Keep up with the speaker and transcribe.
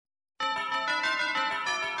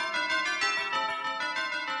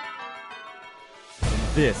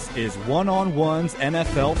This is One-on-One's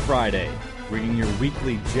NFL Friday, bringing your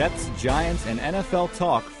weekly Jets, Giants, and NFL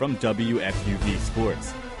talk from WFUV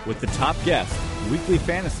Sports. With the top guests, weekly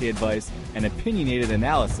fantasy advice, and opinionated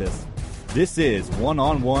analysis, this is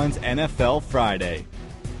One-on-One's NFL Friday.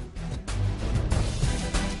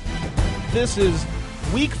 This is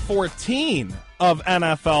Week 14 of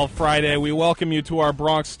NFL Friday. We welcome you to our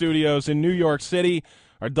Bronx studios in New York City.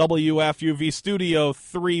 Our WFUV Studio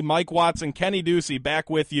 3, Mike Watson, Kenny Ducey, back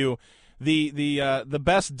with you. The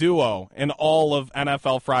best duo in all of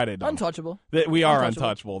NFL Friday. Untouchable. We are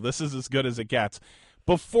untouchable. This is as good as it gets.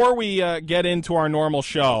 Before we get into our normal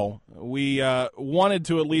show, we wanted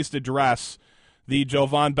to at least address the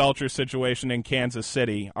Jovan Belcher situation in Kansas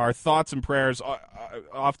City. Our thoughts and prayers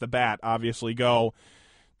off the bat obviously go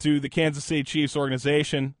to the Kansas City Chiefs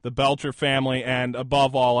organization, the Belcher family, and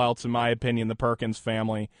above all else, in my opinion, the Perkins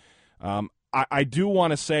family. I do want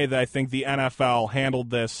to say that I think the NFL handled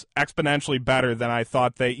this exponentially better than I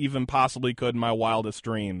thought they even possibly could in my wildest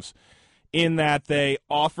dreams, in that they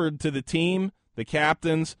offered to the team, the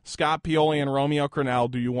captains, Scott Pioli and Romeo Crennel,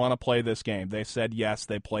 do you want to play this game? They said yes,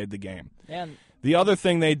 they played the game. And the other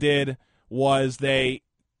thing they did was they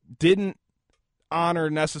didn't honor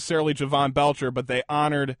necessarily Jovan Belcher, but they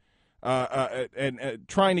honored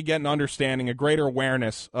trying to get an understanding, a greater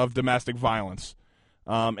awareness of domestic violence.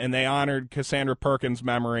 And they honored Cassandra Perkins'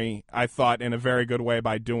 memory, I thought, in a very good way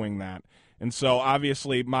by doing that. And so,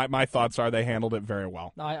 obviously, my thoughts are they handled it very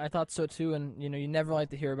well. No, I thought so, too. And, you never like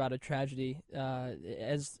to hear about a tragedy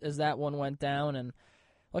as that one went down. And,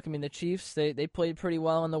 look, I mean, the Chiefs, they played pretty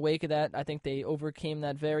well in the wake of that. I think they overcame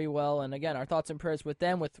that very well. And, again, our thoughts and prayers with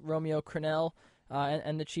them, with Romeo Crennel,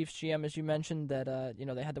 and the Chiefs GM, as you mentioned, that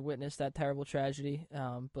they had to witness that terrible tragedy.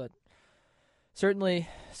 But certainly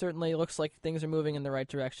looks like things are moving in the right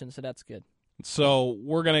direction, so that's good. So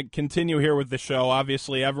we're going to continue here with the show.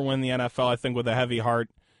 Obviously, everyone in the NFL, I think, with a heavy heart,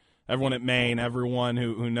 everyone at Maine, everyone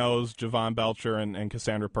who knows Jovan Belcher and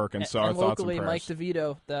Cassandra Perkins. So our thoughts and prayers. Locally, Mike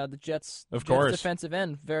DeVito, the Jets, defensive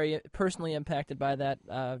end, very personally impacted by that.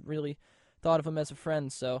 Really thought of him as a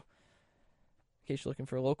friend, so in case you're looking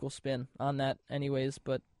for a local spin on that anyways,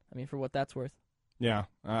 but, I mean, for what that's worth. Yeah,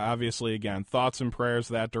 obviously, again, thoughts and prayers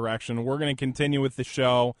that direction. We're going to continue with the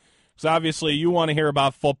show, because obviously you want to hear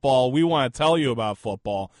about football. We want to tell you about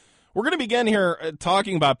football. We're going to begin here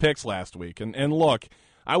talking about picks last week. And look,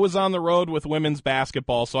 I was on the road with women's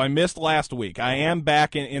basketball, so I missed last week. I am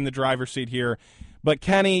back in the driver's seat here. But,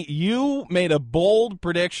 Kenny, you made a bold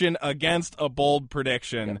prediction against a bold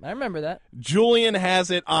prediction. Yep, I remember that. Julian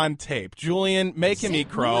has it on tape. Julian, make him eat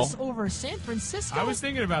crow. St. Louis over San Francisco? I was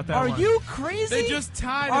thinking about that Are one. you crazy? They just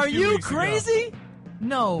tied Are a few you weeks crazy? ago.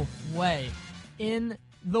 No way in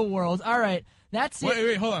the world. All right, that's it.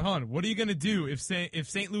 Wait, hold on. What are you going to do if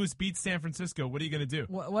St. Louis beats San Francisco? What are you going to do?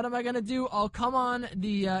 What am I going to do? I'll come on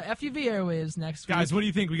the FUV airwaves next week. Guys, what do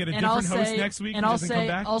you think? We get a different host next week? And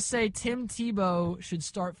I'll say Tim Tebow should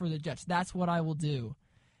start for the Jets. That's what I will do.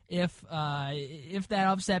 If that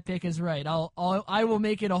upset pick is right, I will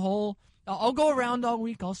make it a whole. I'll go around all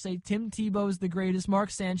week. I'll say Tim Tebow is the greatest.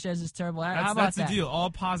 Mark Sanchez is terrible. How about that's that? the deal.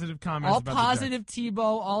 All positive comments. All about positive Tebow.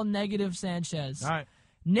 All negative Sanchez. All right.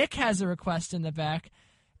 Nick has a request in the back,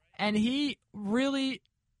 and he really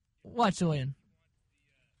what, Julian?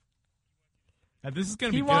 This is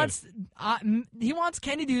going to be good. He wants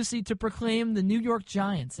Kenny Ducey to proclaim the New York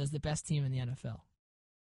Giants as the best team in the NFL.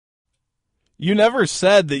 You never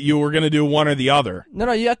said that you were going to do one or the other.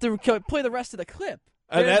 No, you have to play the rest of the clip.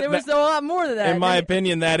 There was a lot more to that. In my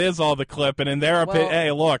opinion, that is all the clip. And in their opinion,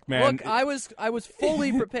 hey, look, man. Look, I was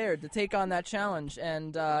fully prepared to take on that challenge,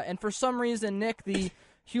 and for some reason, Nick, the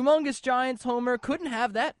humongous Giants homer, couldn't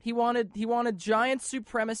have that. He wanted Giants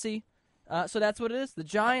supremacy. So that's what it is. The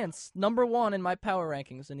Giants, number one in my power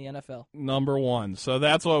rankings in the NFL. Number one. So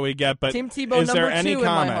that's what we get. But Team Tebow, is there number any two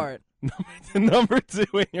comment? in my heart.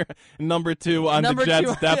 number two on the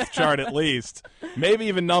Jets depth chart at least. Maybe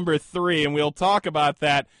even number 3, and we'll talk about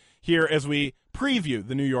that here as we preview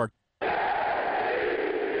the New York.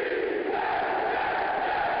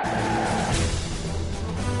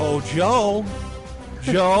 Oh, Joe?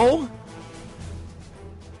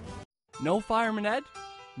 No Fireman Ed?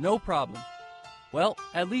 No problem. Well,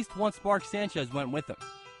 at least once Mark Sanchez went with him.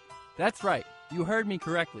 That's right, you heard me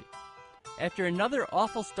correctly. After another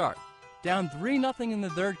awful start, down 3-0 in the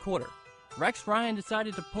third quarter, Rex Ryan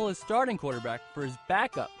decided to pull his starting quarterback for his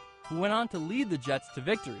backup, who went on to lead the Jets to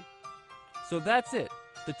victory. So that's it.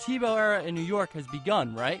 The Tebow era in New York has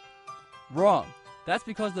begun, right? Wrong. That's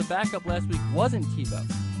because the backup last week wasn't Tebow,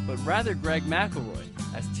 but rather Greg McElroy,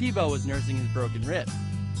 as Tebow was nursing his broken rib.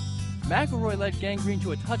 McElroy led Gangrene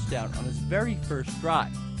to a touchdown on his very first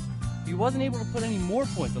drive. He wasn't able to put any more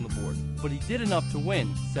points on the board, but he did enough to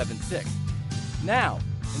win 7-6. Now,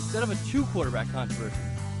 instead of a 2-quarterback controversy,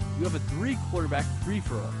 you have a 3-quarterback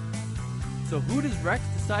free-for-all. So who does Rex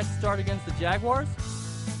decide to start against the Jaguars?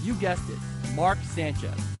 You guessed it, Mark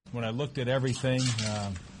Sanchez. When I looked at everything,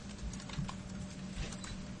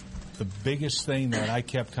 the biggest thing that I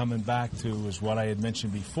kept coming back to was what I had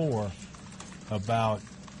mentioned before about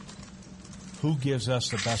who gives us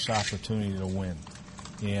the best opportunity to win,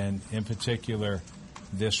 and in particular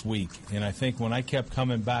this week. And I think when I kept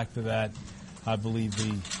coming back to that, I believe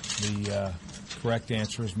the correct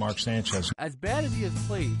answer is Mark Sanchez. As bad as he has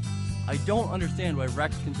played, I don't understand why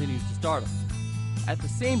Rex continues to start him. At the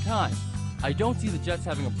same time, I don't see the Jets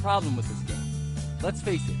having a problem with this game. Let's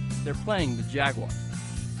face it, they're playing the Jaguars.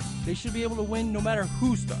 They should be able to win no matter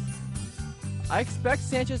who starts. I expect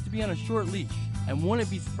Sanchez to be on a short leash, and wouldn't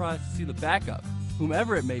be surprised to see the backup,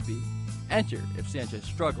 whomever it may be, enter if Sanchez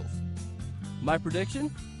struggles. My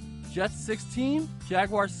prediction? Jets 16,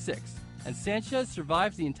 Jaguars 6, and Sanchez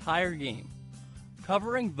survives the entire game.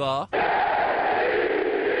 Covering the...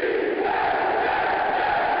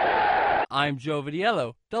 I'm Joe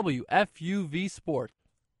Vitiello, WFUV Sport.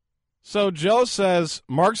 So Joe says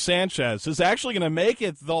Mark Sanchez is actually going to make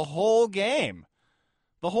it the whole game.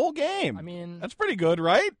 The whole game. I mean, that's pretty good,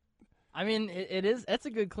 right? I mean, it is. That's a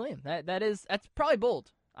good claim. That's probably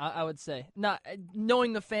bold. I would say, not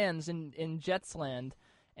knowing the fans in Jets land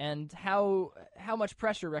and how much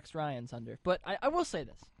pressure Rex Ryan's under. But I will say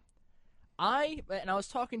this. I was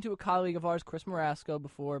talking to a colleague of ours, Chris Marasco,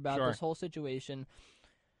 before about this whole situation.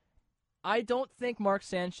 I don't think Mark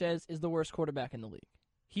Sanchez is the worst quarterback in the league.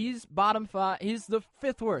 He's bottom 5. He's the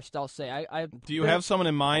 5th worst, I'll say. Do you have someone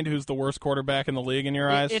in mind who's the worst quarterback in the league in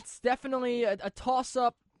your eyes? It's definitely a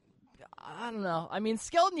toss-up. I don't know. I mean,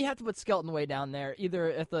 Skelton, you have to put Skelton way down there,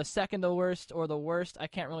 either at the second to worst or the worst. I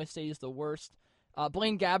can't really say he's the worst.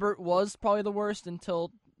 Blaine Gabbert was probably the worst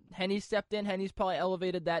until Henne stepped in. Henne's probably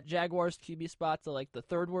elevated that Jaguars QB spot to like the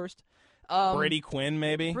 3rd worst. Brady Quinn,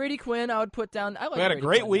 maybe? Brady Quinn, I would put down. I like we had Brady a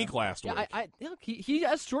great Quinn, week though. last week. Look, he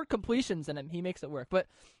has short completions in him. He makes it work. But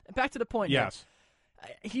back to the point. Yes.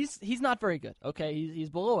 Here, he's not very good. Okay, he's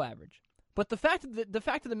below average. But the fact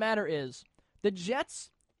of the matter is, the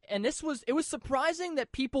Jets, and it was surprising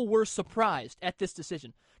that people were surprised at this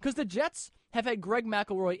decision, because the Jets have had Greg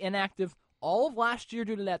McElroy inactive all of last year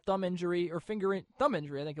due to that thumb injury, I think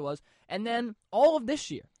it was, and then all of this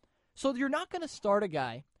year. So you're not going to start a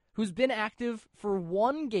guy who's been active for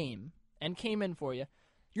one game and came in for you.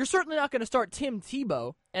 You're certainly not going to start Tim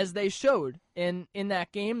Tebow, as they showed in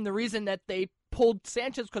that game. The reason that they pulled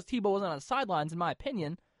Sanchez because Tebow wasn't on the sidelines, in my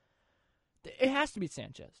opinion. It has to be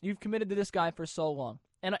Sanchez. You've committed to this guy for so long.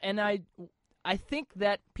 And I think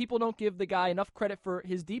that people don't give the guy enough credit for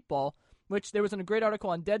his deep ball, which there was a great article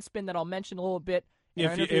on Deadspin that I'll mention a little bit.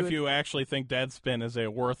 If you actually think Deadspin is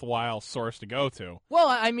a worthwhile source to go to. Well,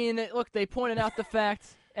 I mean, look, they pointed out the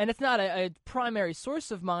fact... And it's not a primary source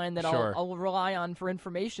of mine that I'll rely on for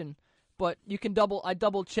information, but you can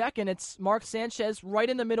double check, and it's Mark Sanchez right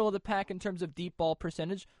in the middle of the pack in terms of deep ball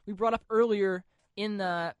percentage. We brought up earlier in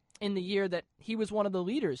the year that he was one of the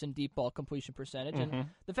leaders in deep ball completion percentage, and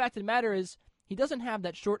the fact of the matter is he doesn't have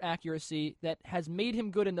that short accuracy that has made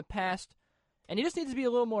him good in the past, and he just needs to be a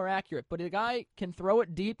little more accurate. But the guy can throw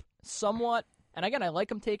it deep somewhat, and again, I like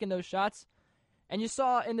him taking those shots. And you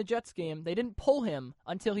saw in the Jets game, they didn't pull him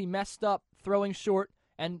until he messed up throwing short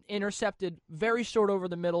and intercepted very short over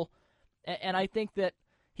the middle. And I think that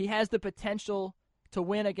he has the potential to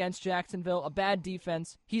win against Jacksonville, a bad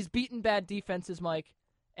defense. He's beaten bad defenses, Mike,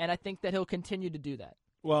 and I think that he'll continue to do that.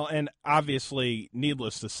 Well, and obviously,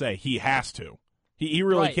 needless to say, he has to. He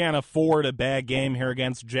really can't afford a bad game here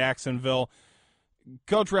against Jacksonville.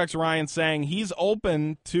 Coach Rex Ryan saying he's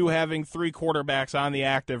open to having 3 quarterbacks on the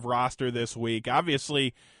active roster this week.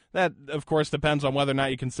 Obviously, that, of course, depends on whether or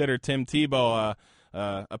not you consider Tim Tebow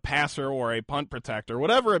a passer or a punt protector.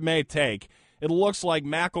 Whatever it may take, it looks like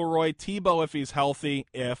McElroy, Tebow if he's healthy,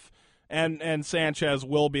 and Sanchez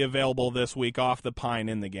will be available this week off the pine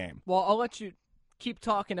in the game. Well, I'll let you keep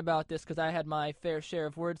talking about this because I had my fair share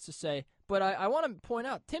of words to say. But I want to point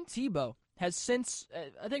out, Tim Tebow has since,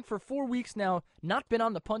 I think for 4 weeks now, not been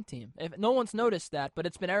on the punt team. If no one's noticed that, but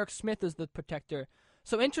it's been Eric Smith as the protector.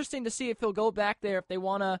 So interesting to see if he'll go back there, if they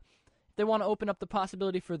want to open up the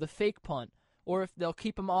possibility for the fake punt, or if they'll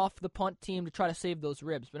keep him off the punt team to try to save those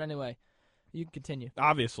ribs. But anyway, you can continue.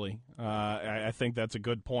 Obviously, I think that's a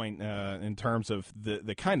good point in terms of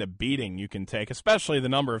the kind of beating you can take, especially the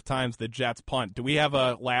number of times the Jets punt. Do we have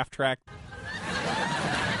a laugh track?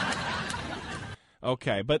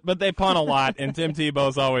 Okay, but they punt a lot, and Tim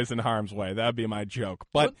Tebow's always in harm's way. That'd be my joke.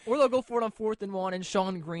 But or they'll go for it on 4th and 1, and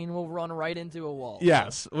Sean Green will run right into a wall.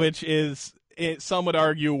 Yes, which is, some would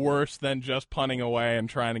argue, worse than just punting away and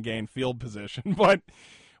trying to gain field position. But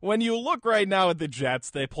when you look right now at the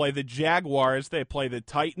Jets, they play the Jaguars, they play the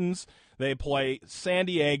Titans, they play San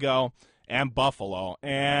Diego, and Buffalo.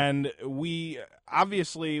 And we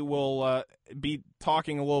obviously will be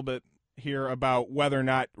talking a little bit here about whether or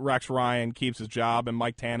not Rex Ryan keeps his job and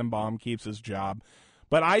Mike Tannenbaum keeps his job.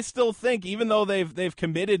 But I still think, even though they've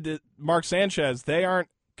committed to Mark Sanchez, they aren't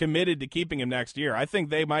committed to keeping him next year. I think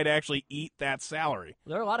they might actually eat that salary.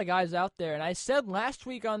 There are a lot of guys out there, and I said last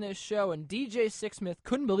week on this show, and DJ Sixsmith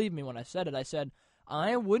couldn't believe me when I said it. I said,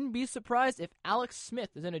 I wouldn't be surprised if Alex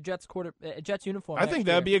Smith is in a Jets uniform. I think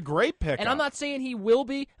that'd be a great pick. And I'm not saying he will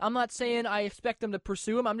be. I'm not saying I expect them to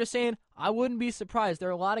pursue him. I'm just saying I wouldn't be surprised. There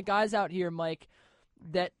are a lot of guys out here, Mike,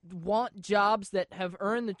 that want jobs that have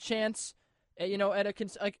earned the chance.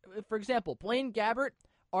 For example, Blaine Gabbert.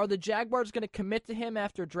 Are the Jaguars going to commit to him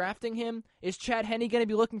after drafting him? Is Chad Henne going to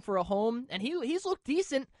be looking for a home? And he's looked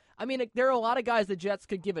decent. I mean, there are a lot of guys the Jets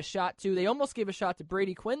could give a shot to. They almost gave a shot to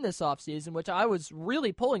Brady Quinn this offseason, which I was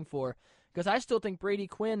really pulling for, because I still think Brady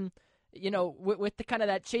Quinn, with the kind of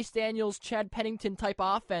that Chase Daniels, Chad Pennington type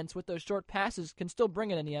offense with those short passes, can still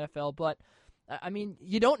bring it in the NFL. But, I mean,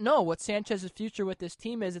 you don't know what Sanchez's future with this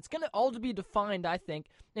team is. It's going to all be defined, I think,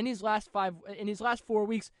 in these last 4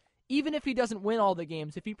 weeks. Even if he doesn't win all the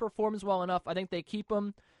games, if he performs well enough, I think they keep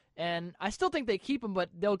him. And I still think they keep him, but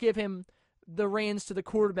they'll give him the reins to the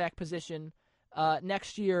quarterback position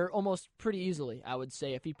next year almost pretty easily, I would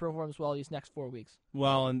say, if he performs well these next 4 weeks.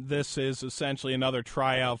 Well, and this is essentially another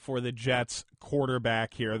tryout for the Jets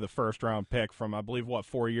quarterback here, the first-round pick from, I believe,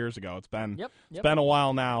 4 years ago. It's been a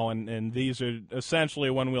while now, and these are essentially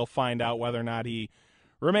when we'll find out whether or not he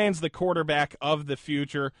remains the quarterback of the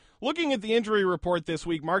future. Looking at the injury report this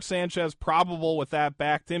week, Mark Sanchez probable with that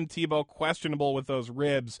back. Tim Tebow questionable with those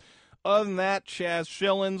ribs. Other than that, Chaz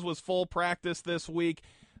Schillens was full practice this week.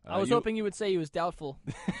 I was hoping you would say he was doubtful.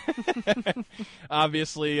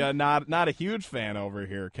 Obviously, not a huge fan over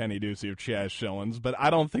here, Kenny Ducey, of Chaz Schillens, but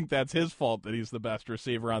I don't think that's his fault that he's the best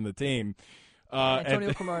receiver on the team.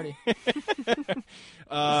 Antonio Cromartie.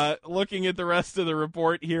 Looking at the rest of the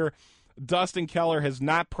report here, Dustin Keller has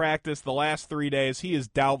not practiced the last 3 days. He is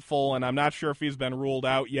doubtful, and I'm not sure if he's been ruled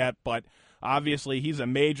out yet, but obviously he's a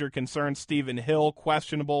major concern. Stephen Hill,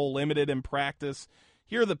 questionable, limited in practice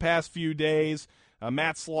here the past few days.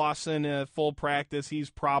 Matt Slauson, full practice.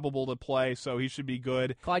 He's probable to play, so he should be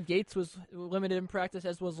good. Clyde Gates was limited in practice,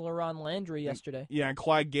 as was LaRon Landry yesterday. Yeah, and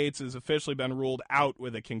Clyde Gates has officially been ruled out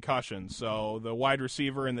with a concussion. So the wide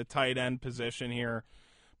receiver and the tight end position here,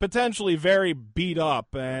 potentially very beat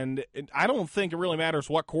up, and I don't think it really matters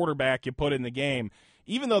what quarterback you put in the game.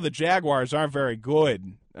 Even though the Jaguars aren't very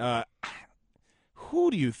good, who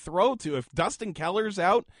do you throw to? If Dustin Keller's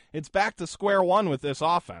out, it's back to square one with this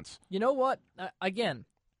offense. You know what? Again,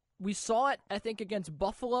 we saw it, I think, against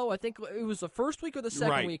Buffalo. I think it was the first week or the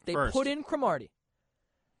second week. They put in Cromartie.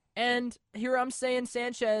 And here I'm saying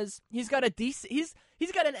Sanchez, he's got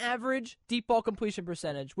an average deep ball completion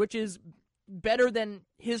percentage, which is better than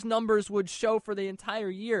his numbers would show for the entire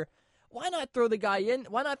year. Why not throw the guy in?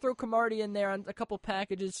 Why not throw Cromartie in there on a couple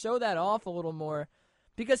packages, show that off a little more?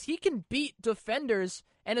 Because he can beat defenders,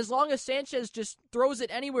 and as long as Sanchez just throws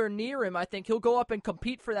it anywhere near him, I think he'll go up and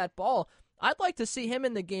compete for that ball. I'd like to see him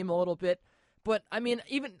in the game a little bit, but, I mean,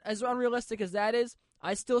 even as unrealistic as that is,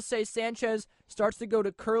 I still say Sanchez starts to go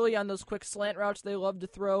to Curley on those quick slant routes they love to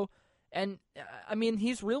throw, and, I mean,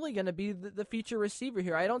 he's really going to be the feature receiver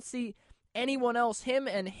here. I don't see anyone else. Him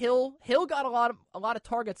and Hill got a lot of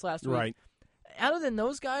targets last week. Right. Other than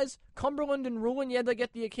those guys, Cumberland and Rulin, yeah, they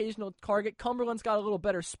get the occasional target. Cumberland's got a little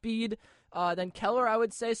better speed than Keller, I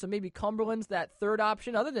would say, so maybe Cumberland's that third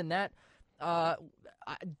option. Other than that,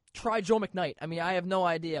 try Joe McKnight. I mean, I have no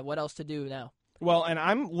idea what else to do now. Well, and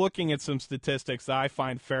I'm looking at some statistics that I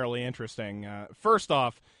find fairly interesting. First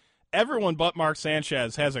off, everyone but Mark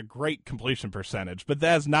Sanchez has a great completion percentage, but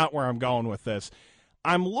that's not where I'm going with this.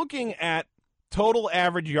 I'm looking at total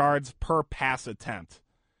average yards per pass attempt,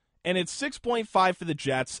 and it's 6.5 for the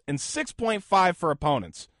Jets and 6.5 for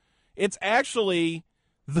opponents. It's actually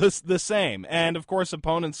the same. And, of course,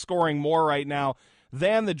 opponents scoring more right now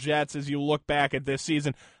than the Jets as you look back at this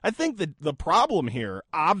season. I think the problem here,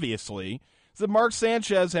 obviously, is that Mark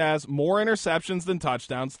Sanchez has more interceptions than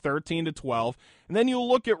touchdowns, 13 to 12. And then you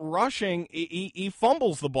look at rushing, he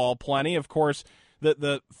fumbles the ball plenty. Of course,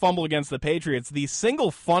 the fumble against the Patriots, the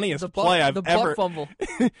single funniest play I've the ever. fumble.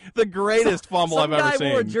 The greatest fumble I've ever seen. Some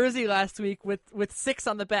guy wore a jersey last week with 6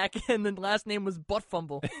 on the back end, and the last name was Butt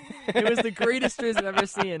Fumble. It was the greatest jersey I've ever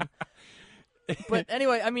seen. But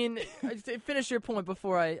anyway, I mean, finish your point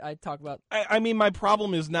before I talk about. I mean, my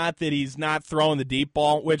problem is not that he's not throwing the deep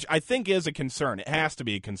ball, which I think is a concern. It has to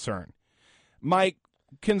be a concern. My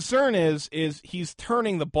concern is he's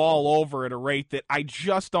turning the ball over at a rate that I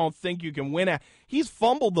just don't think you can win at. He's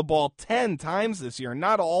fumbled the ball 10 times this year.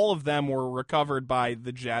 Not all of them were recovered by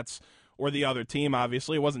the Jets or the other team,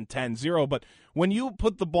 obviously. It wasn't 10-0, but when you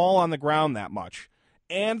put the ball on the ground that much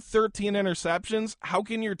and 13 interceptions, how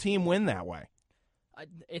can your team win that way?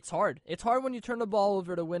 It's hard. It's hard when you turn the ball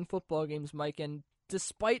over to win football games, Mike, and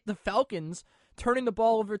despite the Falcons turning the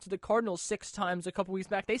ball over to the Cardinals 6 times a couple weeks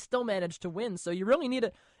back, they still managed to win. So you really need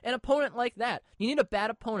an opponent like that. You need a bad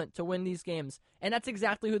opponent to win these games, and that's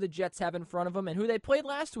exactly who the Jets have in front of them and who they played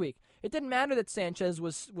last week. It didn't matter that Sanchez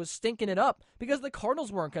was stinking it up because the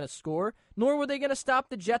Cardinals weren't going to score, nor were they going to stop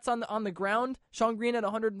the Jets on the ground. Sean Green at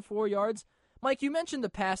 104 yards. Mike, you mentioned the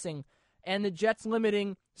passing and the Jets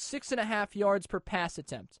limiting 6.5 yards per pass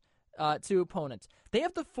attempt to opponents. They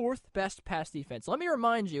have the 4th best pass defense. Let me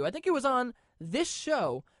remind you, I think it was on this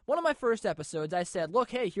show, one of my first episodes, I said,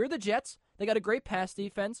 look, hey, here are the Jets. They got a great pass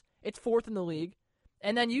defense. It's 4th in the league.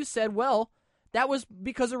 And then you said, well, that was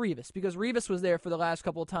because of Revis, because Revis was there for the last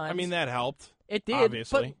couple of times. I mean, that helped. It did,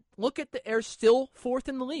 obviously. But look at they're still 4th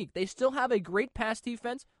in the league. They still have a great pass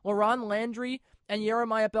defense. LaRon Landry and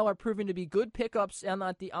Jeremiah Bell are proving to be good pickups on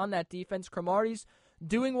that defense. Cromartie's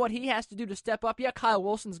doing what he has to do to step up. Yeah, Kyle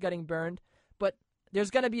Wilson's getting burned, but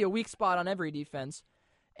there's going to be a weak spot on every defense.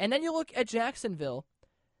 And then you look at Jacksonville.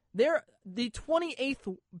 They're the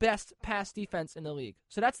 28th best pass defense in the league.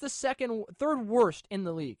 So that's the 3rd worst in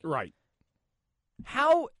the league. Right.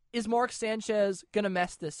 How is Mark Sanchez going to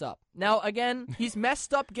mess this up? Now, again, he's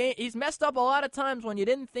messed up a lot of times when you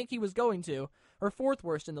didn't think he was going to, or 4th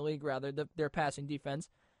worst in the league, rather, their passing defense.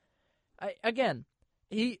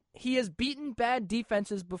 He has beaten bad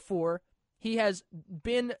defenses before. He has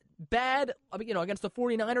been bad, against the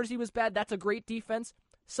 49ers he was bad. That's a great defense.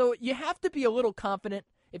 So you have to be a little confident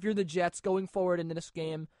if you're the Jets going forward into this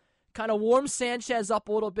game. Kind of warm Sanchez up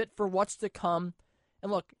a little bit for what's to come.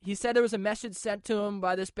 And look, he said there was a message sent to him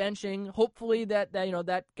by this benching. Hopefully that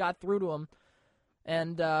got through to him.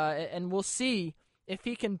 And we'll see if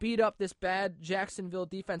he can beat up this bad Jacksonville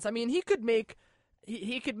defense. I mean, he could make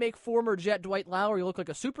former Jet Dwight Lowry look like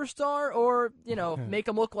a superstar, or make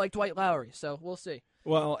him look like Dwight Lowry. So we'll see.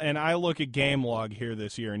 Well, and I look at game log here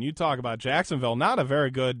this year, and you talk about Jacksonville, not a very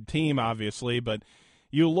good team, obviously, but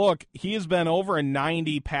you look, he has been over a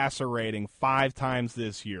 90 passer rating 5 times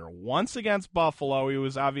this year. Once against Buffalo, he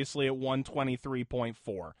was obviously at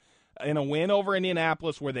 123.4. In a win over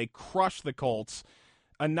Indianapolis where they crushed the Colts,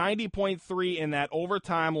 a 90.3 in that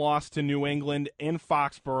overtime loss to New England in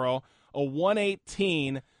Foxborough, a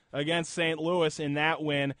 118 against St. Louis in that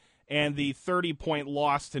win, and the 30-point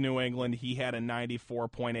loss to New England, he had a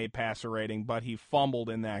 94.8 passer rating, but he fumbled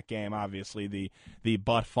in that game, obviously, the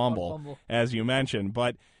butt fumble, as you mentioned.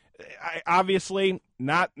 But obviously,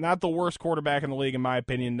 not the worst quarterback in the league, in my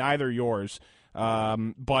opinion, neither yours.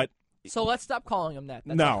 But so let's stop calling him that.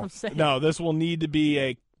 That's what I'm saying. No, this will need to be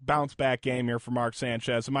a bounce-back game here for Mark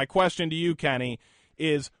Sanchez. And my question to you, Kenny,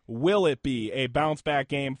 is will it be a bounce-back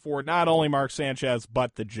game for not only Mark Sanchez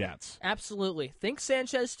but the Jets? Absolutely. Think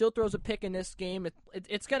Sanchez still throws a pick in this game.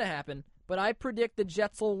 It's going to happen, but I predict the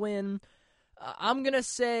Jets will win. I'm going to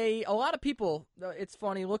say a lot of people, it's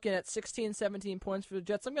funny, looking at 16, 17 points for the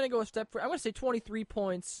Jets. I'm going to go a step further. I'm going to say 23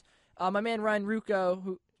 points. My man Ryan Rucco,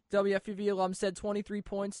 who WFUV alum, said 23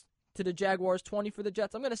 points to the Jaguars, 20 for the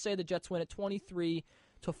Jets. I'm going to say the Jets win at 23-14.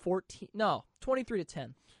 No,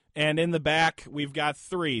 23-10. And in the back, we've got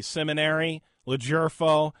 3, Seminary,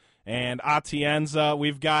 Legerfo, and Atienza.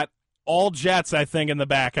 We've got all Jets, I think, in the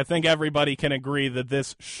back. I think everybody can agree that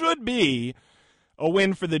this should be a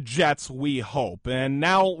win for the Jets, we hope. And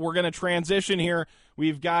now we're going to transition here.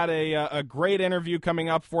 We've got a great interview coming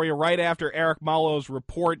up for you right after Eric Mallo's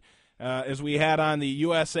report, as we had on the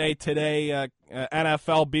USA Today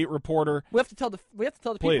NFL beat reporter. We have to tell the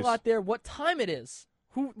people Please. out there what time it is.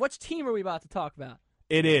 Which team are we about to talk about?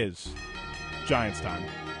 It is Giants time.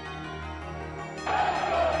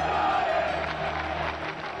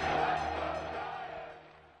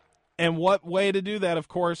 And what way to do that, of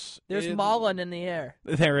course. There's Mullen in the air.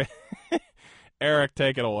 There, Eric,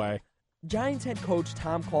 take it away. Giants head coach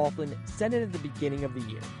Tom Coughlin said it at the beginning of the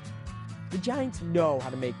year. The Giants know how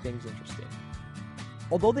to make things interesting.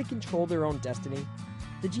 Although they control their own destiny,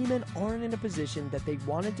 the G-men aren't in a position that they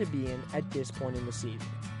wanted to be in at this point in the season.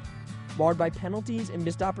 Marred by penalties and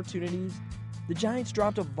missed opportunities, the Giants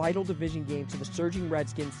dropped a vital division game to the surging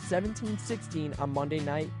Redskins 17-16 on Monday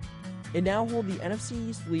night and now hold the NFC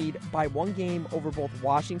East lead by one game over both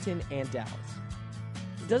Washington and Dallas.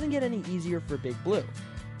 It doesn't get any easier for Big Blue.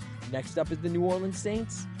 Next up is the New Orleans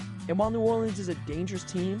Saints, and while New Orleans is a dangerous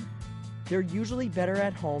team, they're usually better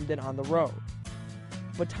at home than on the road.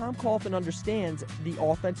 But Tom Coughlin understands the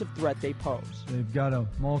offensive threat they pose. They've got a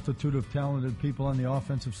multitude of talented people on the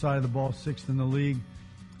offensive side of the ball, sixth in the league.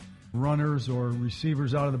 Runners or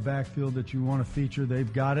receivers out of the backfield that you want to feature,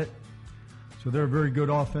 they've got it. So they're a very good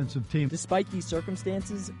offensive team. Despite these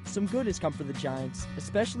circumstances, some good has come for the Giants,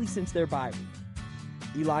 especially since their bye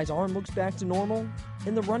week. Eli's arm looks back to normal,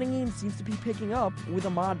 and the running game seems to be picking up with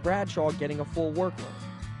Ahmad Bradshaw getting a full workload.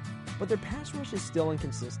 But their pass rush is still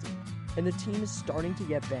inconsistent, and the team is starting to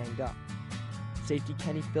get banged up. Safety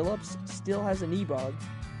Kenny Phillips still has a knee bug,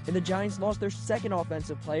 and the Giants lost their second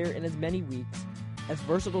offensive player in as many weeks, as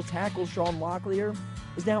versatile tackle Sean Locklear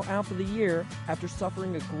is now out for the year after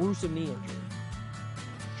suffering a gruesome knee injury.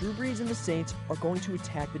 Drew Brees and the Saints are going to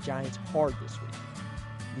attack the Giants hard this week.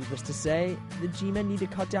 Needless to say, the G-men need to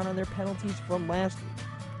cut down on their penalties from last week.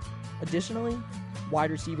 Additionally, wide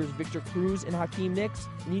receivers Victor Cruz and Hakeem Nicks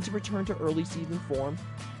need to return to early season form,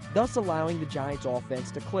 thus allowing the Giants'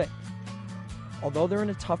 offense to click. Although they're in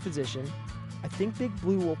a tough position, I think Big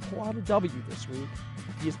Blue will pull out a W this week,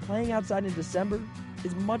 because playing outside in December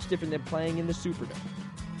is much different than playing in the Superdome.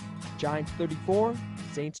 Giants 34,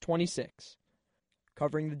 Saints 26.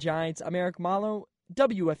 Covering the Giants, I'm Eric Malo,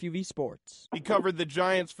 WFUV Sports. He covered the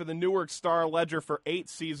Giants for the Newark Star-Ledger for 8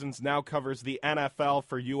 seasons, now covers the NFL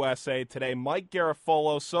for USA Today. Mike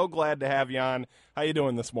Garafolo, so glad to have you on. How you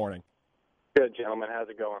doing this morning? Good, gentlemen. How's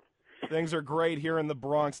it going? Things are great here in the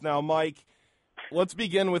Bronx. Now, Mike, let's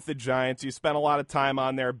begin with the Giants. You spent a lot of time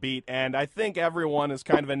on their beat, and I think everyone is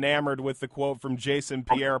kind of enamored with the quote from Jason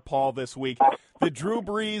Pierre-Paul this week. The Drew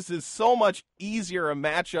Brees is so much easier a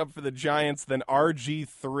matchup for the Giants than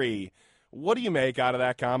RG3. What do you make out of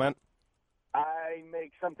that comment? I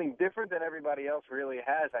make something different than everybody else really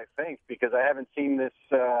has, I think, because I haven't seen this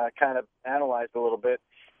kind of analyzed a little bit.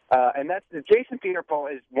 And that's Jason Pierre-Paul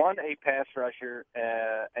is, one, a pass rusher,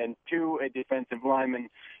 and two, a defensive lineman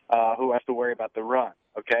who has to worry about the run.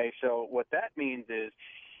 Okay, so what that means is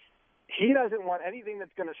he doesn't want anything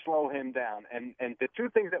that's going to slow him down. And the two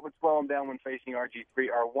things that would slow him down when facing RG3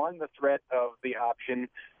 are, one, the threat of the option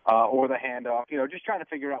or the handoff, just trying to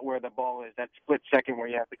figure out where the ball is, that split second where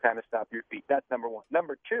you have to kind of stop your feet. That's number one.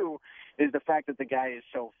 Number two is the fact that the guy is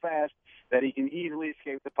so fast that he can easily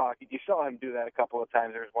escape the pocket. You saw him do that a couple of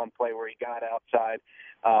times. There was one play where he got outside.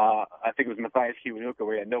 I think it was Matthias Kiwanuka,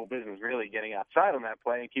 where he had no business really getting outside on that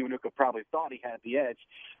play, and Kiwanuka probably thought he had the edge,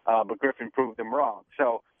 but Griffin proved him wrong.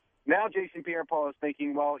 So now Jason Pierre-Paul is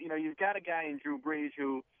thinking, well, you've got a guy in Drew Brees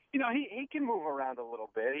who, he can move around a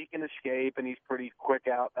little bit. He can escape, and he's pretty quick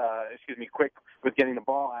with getting the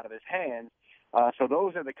ball out of his hands. So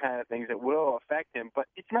those are the kind of things that will affect him. But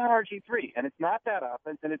it's not RG3, and it's not that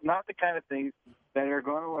offense, and it's not the kind of things that are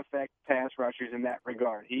going to affect pass rushers in that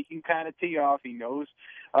regard. He can kind of tee off. He knows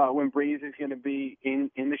when Brees is going to be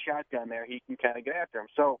in the shotgun there. He can kind of get after him.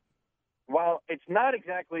 So while it's not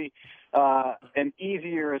exactly an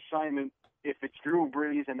easier assignment if it's Drew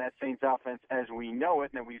Brees and that Saints offense as we know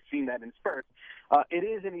it, and we've seen that in spurts, it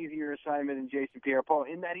is an easier assignment in Jason Pierre-Paul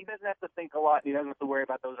in that he doesn't have to think a lot and he doesn't have to worry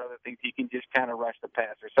about those other things. He can just kind of rush the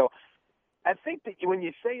passer. So I think that when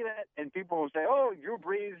you say that and people will say, oh, Drew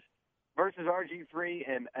Brees versus RG3,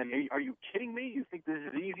 and are you kidding me? You think this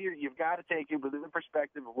is easier? You've got to take it within the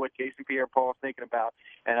perspective of what Jason Pierre-Paul is thinking about.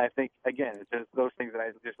 And I think, again, it's just those things that I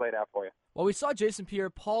just laid out for you. Well, we saw Jason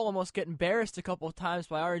Pierre-Paul almost get embarrassed a couple of times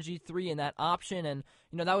by RG3 in that option, and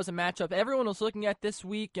that was a matchup everyone was looking at this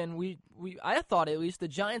week, and I thought at least the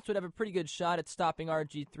Giants would have a pretty good shot at stopping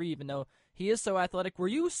RG3, even though he is so athletic. Were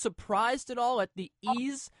you surprised at all at the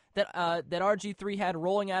ease that RG3 had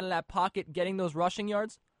rolling out of that pocket, getting those rushing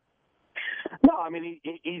yards? No, I mean,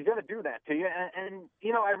 he's going to do that to you. And,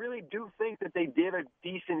 I really do think that they did a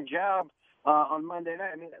decent job on Monday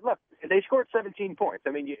night. I mean, look, they scored 17 points.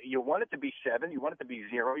 I mean, you want it to be 7, you want it to be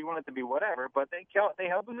 0, you want it to be whatever, but they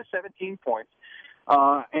held them to 17 points.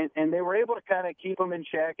 And they were able to kind of keep them in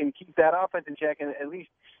check and keep that offense in check and at least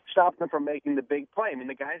stop them from making the big play. I mean,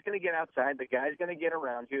 the guy's going to get outside. The guy's going to get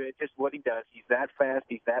around you. It's just what he does. He's that fast.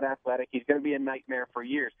 He's that athletic. He's going to be a nightmare for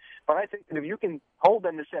years. But I think that if you can hold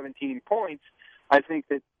them to 17 points, I think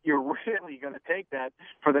that you're really going to take that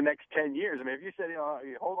for the next 10 years. I mean, if you said,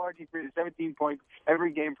 you hold RG3 to 17 points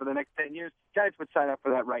every game for the next 10 years, Giants would sign up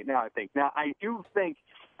for that right now, I think. Now, I do think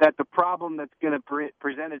that the problem that's going to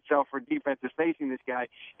present itself for defenses facing this guy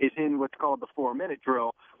is in what's called the 4-minute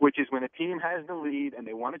drill, which is when a team has the lead and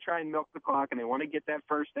they want to try and milk the clock and they want to get that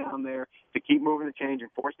first down there to keep moving the chains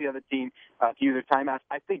and force the other team to use their timeouts.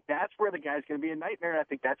 I think that's where the guy's going to be a nightmare, and I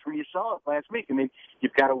think that's where you saw it last week. I mean,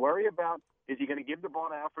 you've got to worry about, is he going to give the ball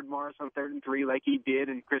to Alfred Morris on 3rd and 3 like he did,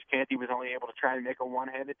 and Chris Canty was only able to try and make a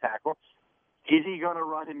one-handed tackle? Is he going to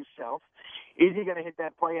run himself? Is he going to hit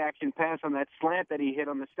that play-action pass on that slant that he hit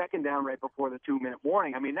on the second down right before the 2-minute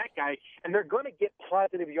warning? I mean, that guy, and they're going to get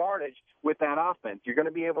positive yardage with that offense. You're going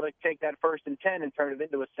to be able to take that 1st and 10 and turn it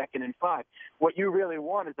into a 2nd and 5. What you really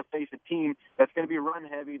want is to face a team that's going to be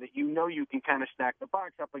run-heavy, that you know you can kind of stack the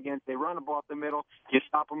box up against. They run the ball up the middle. You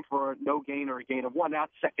stop them for no gain or a gain of 1. Now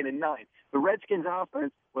it's 2nd and 9. The Redskins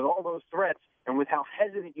offense, with all those threats, and with how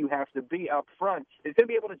hesitant you have to be up front, is going to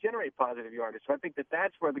be able to generate positive yardage. So I think that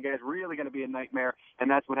that's where the guy's really going to be a nightmare,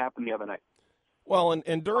 and that's what happened the other night. Well,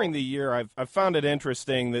 and during the year, I've found it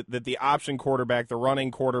interesting that the option quarterback, the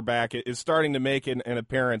running quarterback, is starting to make an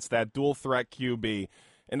appearance, that dual-threat QB.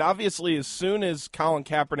 And obviously, as soon as Colin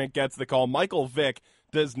Kaepernick gets the call, Michael Vick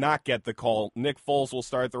does not get the call. Nick Foles will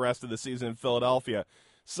start the rest of the season in Philadelphia.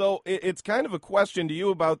 So it's kind of a question to you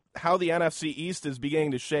about how the NFC East is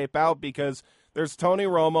beginning to shape out, because there's Tony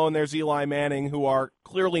Romo and there's Eli Manning, who are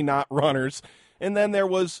clearly not runners. And then there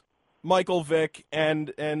was Michael Vick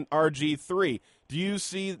and RG3. Do you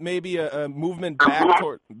see maybe a movement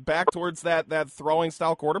back towards that throwing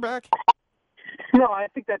style quarterback? No, I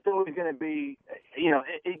think that's always going to be,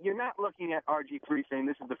 you're not looking at RG3 saying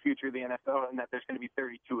this is the future of the NFL and that there's going to be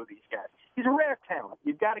 32 of these guys. He's a rare talent.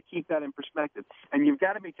 You've got to keep that in perspective. And you've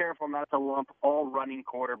got to be careful not to lump all running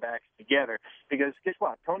quarterbacks together, because guess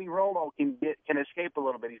what? Tony Romo can escape a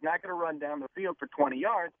little bit. He's not going to run down the field for 20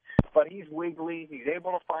 yards, but he's wiggly. He's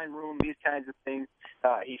able to find room, these kinds of things.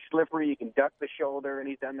 He's slippery. He can duck the shoulder, and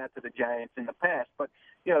he's done that to the Giants in the past. But,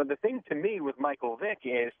 the thing to me with Michael Vick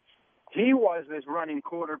is, he was this running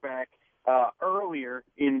quarterback earlier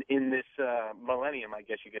in this millennium, I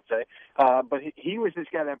guess you could say. But he was this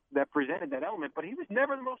guy that presented that element, but he was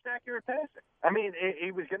never the most accurate passer. I mean,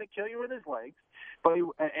 he was going to kill you with his legs, but he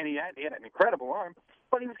had an incredible arm,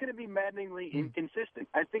 but he was going to be maddeningly inconsistent.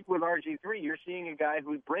 I think with RG3, you're seeing a guy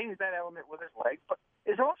who brings that element with his legs, but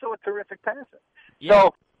is also a terrific passer. Yeah.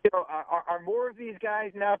 So, are more of these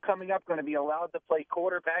guys now coming up going to be allowed to play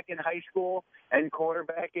quarterback in high school and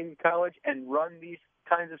quarterback in college and run these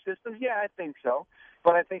kinds of systems? Yeah, I think so.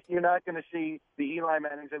 But I think you're not going to see the Eli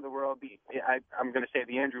Mannings of the world, I'm going to say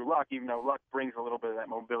the Andrew Luck, even though Luck brings a little bit of that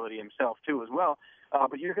mobility himself too as well.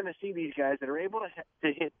 But you're going to see these guys that are able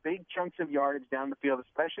to hit big chunks of yardage down the field,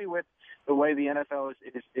 especially with the way the NFL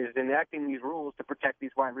is enacting these rules to protect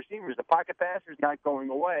these wide receivers. The pocket passer is not going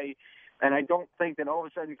away, and I don't think that all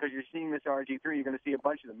of a sudden, because you're seeing this RG3, you're going to see a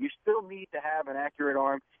bunch of them. You still need to have an accurate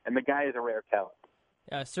arm, and the guy is a rare talent.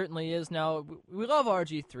 Yeah, it certainly is. Now, we love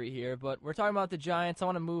RG3 here, but we're talking about the Giants. I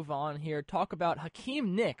want to move on here, talk about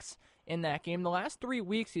Hakeem Nicks in that game. The last 3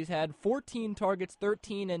 weeks, he's had 14 targets,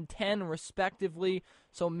 13 and 10 respectively.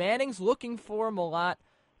 So Manning's looking for him a lot,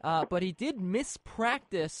 but he did miss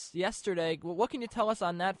practice yesterday. What can you tell us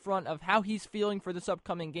on that front of how he's feeling for this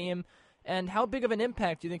upcoming game, and how big of an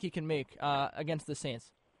impact do you think he can make against the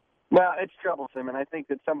Saints? Well, it's troublesome, and I think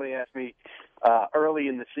that somebody asked me early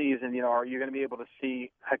in the season, are you going to be able to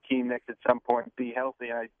see Hakeem Nicks at some point be healthy?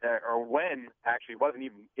 Or when, actually, it wasn't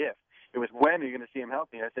even if. It was when are you going to see him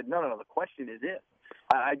healthy? And I said, no, the question is if.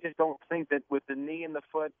 I just don't think that with the knee and the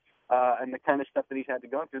foot and the kind of stuff that he's had to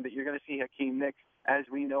go through that you're going to see Hakeem Nicks as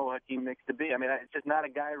we know Hakeem Nicks to be. I mean, it's just not a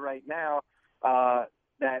guy right now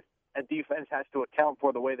that a defense has to account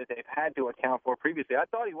for the way that they've had to account for previously. I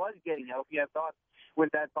thought he was getting healthy. I thought with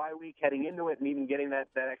that bye week heading into it and even getting that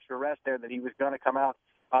extra rest there that he was going to come out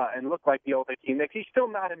and look like the old Hakeem Nicks. He's still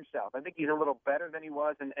not himself. I think he's a little better than he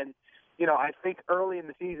was. And I think early in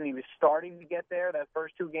the season he was starting to get there, that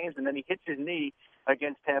first 2 games, and then he hits his knee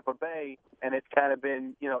against Tampa Bay, and it's kind of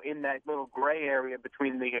been, in that little gray area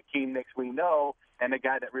between the Hakeem Nicks we know and the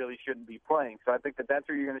guy that really shouldn't be playing. So I think that that's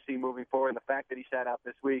what you're going to see moving forward. And the fact that he sat out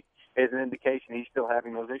this week is an indication he's still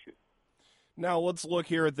having those issues. Now let's look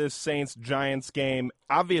here at this Saints-Giants game.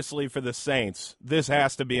 Obviously for the Saints, this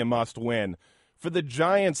has to be a must-win. For the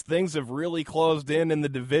Giants, things have really closed in the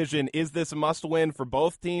division. Is this a must-win for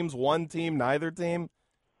both teams, one team, neither team?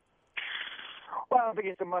 Well, I don't think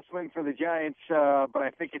it's a must-win for the Giants, but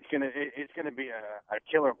I think it's gonna be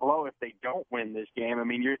a killer blow if they don't win this game. I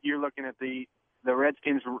mean, you're looking at the the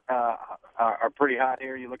Redskins are pretty hot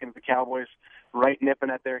here. You're looking at the Cowboys right nipping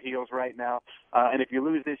at their heels right now. And if you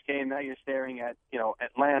lose this game, now you're staring at,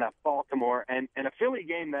 Atlanta, Baltimore, and a Philly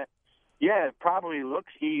game that, yeah, it probably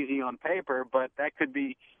looks easy on paper, but that could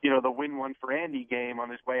be, the win one for Andy game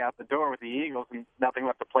on his way out the door with the Eagles and nothing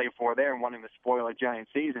left to play for there and wanting to spoil a Giant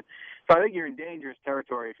season. So I think you're in dangerous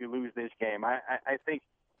territory if you lose this game. I think,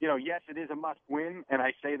 yes, it is a must-win, and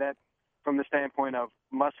I say that from the standpoint of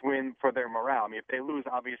must-win for their morale. I mean, if they lose,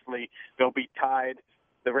 obviously, they'll be tied.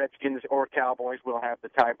 The Redskins or Cowboys will have the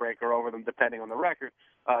tiebreaker over them, depending on the record,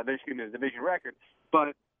 the division record.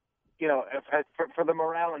 But, for the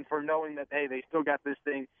morale and for knowing that, hey, they still got this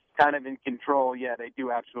thing kind of in control, yeah, they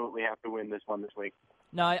do absolutely have to win this one this week.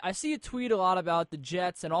 Now, I see you tweet a lot about the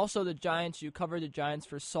Jets and also the Giants. You covered the Giants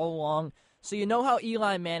for so long. So you know how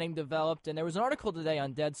Eli Manning developed, and there was an article today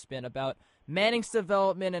on Deadspin about Manning's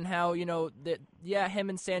development and how, him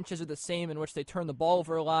and Sanchez are the same, in which they turn the ball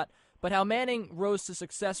over a lot, but how Manning rose to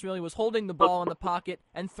success really was holding the ball in the pocket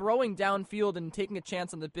and throwing downfield and taking a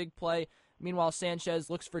chance on the big play. Meanwhile, Sanchez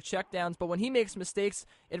looks for checkdowns, but when he makes mistakes,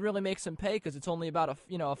 it really makes him pay because it's only about a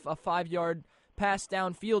 5-yard pass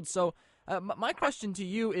downfield. So my question to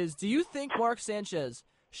you is, do you think Mark Sanchez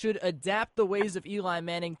should adapt the ways of Eli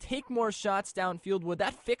Manning, take more shots downfield? Would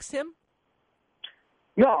that fix him?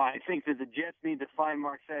 No, I think that the Jets need to find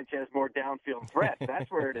Mark Sanchez more downfield threats.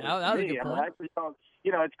 That's where it is. That was a good point. I just don't,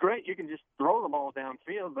 it's great you can just throw the ball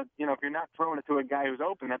downfield, but, if you're not throwing it to a guy who's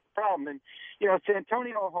open, that's the problem. And,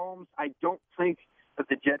 Santonio Holmes, I don't think that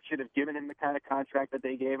the Jets should have given him the kind of contract that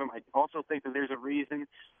they gave him. I also think that there's a reason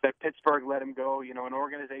that Pittsburgh let him go. An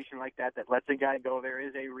organization like that lets a guy go, there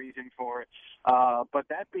is a reason for it. But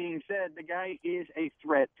that being said, the guy is a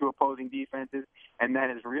threat to opposing defenses, and that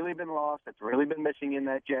has really been lost. That's really been missing in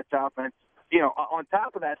that Jets offense. On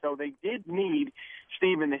top of that, though, they did need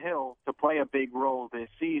Stephen Hill to play a big role this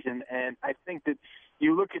season, and I think that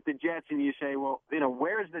you look at the Jets and you say, well,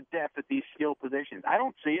 where's the depth at these skill positions? I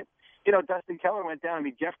don't see it. Dustin Keller went down. I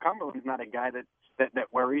mean, Jeff Cumberland's not a guy that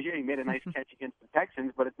worries you. He made a nice catch against the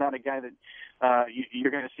Texans, but it's not a guy that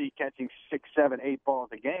you're going to see catching 6, 7, 8 balls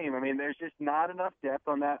a game. I mean, there's just not enough depth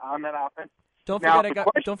on that offense. Don't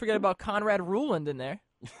forget about Conrad Ruland in there.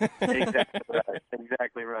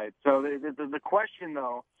 Exactly right. So the question,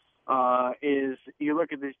 though, is you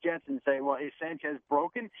look at this Jets and say, well, is Sanchez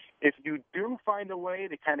broken? If you do find a way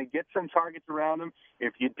to kind of get some targets around him,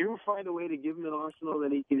 if you do find a way to give him an arsenal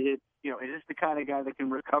that he can hit, is this the kind of guy that can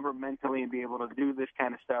recover mentally and be able to do this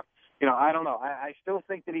kind of stuff? I don't know. I still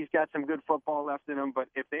think that he's got some good football left in him, but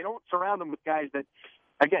if they don't surround him with guys that,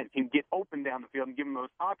 again, can get open down the field and give him those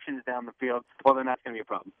options down the field, well, then that's going to be a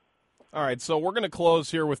problem. All right, so we're going to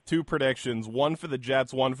close here with 2 predictions, one for the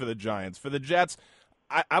Jets, one for the Giants. For the Jets,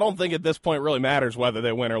 I don't think at this point it really matters whether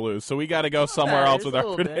they win or lose, so we got to go somewhere else with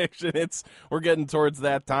our prediction. We're getting towards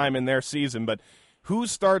that time in their season, but who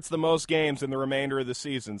starts the most games in the remainder of the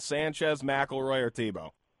season, Sanchez, McElroy, or Tebow?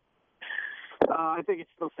 I think it's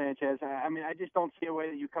still Sanchez. I mean, I just don't see a way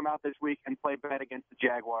that you come out this week and play bad against the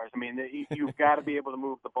Jaguars. I mean, you've got to be able to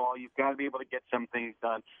move the ball. You've got to be able to get some things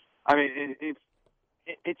done. I mean,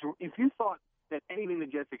 if you thought that anything the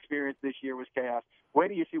Jets experienced this year was chaos, wait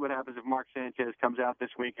till you see what happens if Mark Sanchez comes out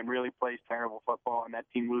this week and really plays terrible football and that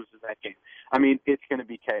team loses that game. I mean, it's going to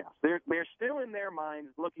be chaos. They're still in their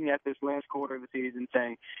minds looking at this last quarter of the season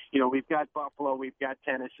saying, we've got Buffalo, we've got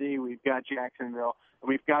Tennessee, we've got Jacksonville,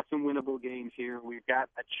 we've got some winnable games here. We've got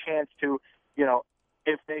a chance to,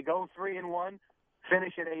 if they go 3-1,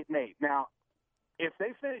 finish at 8-8. Now, if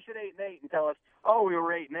they finish at 8-8 and tell us, oh, we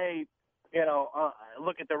were 8-8,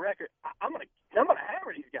 look at the record, I'm gonna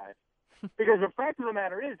hammer these guys because the fact of the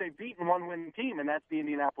matter is they've beaten one winning team, and that's the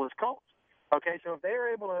Indianapolis Colts. Okay, so if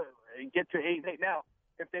they're able to get to 8-8, now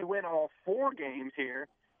if they win all 4 games here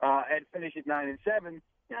and finish at 9-7,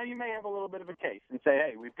 you may have a little bit of a case and say,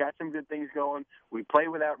 hey, we've got some good things going. We play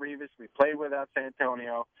without Revis. We play without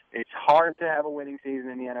Santonio. It's hard to have a winning season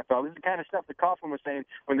in the NFL. This is the kind of stuff that Coughlin was saying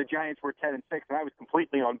when the Giants were 10-6, and I was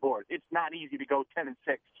completely on board. It's not easy to go 10-6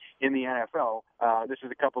 in the NFL. This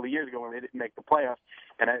was a couple of years ago when they didn't make the playoffs,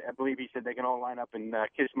 and I believe he said they can all line up and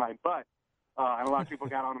kiss my butt. And a lot of people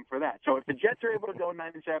got on him for that. So if the Jets are able to go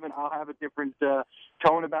 9-7, I'll have a different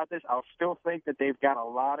tone about this. I'll still think that they've got a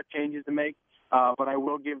lot of changes to make. But I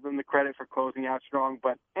will give them the credit for closing out strong.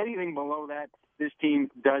 But anything below that, this team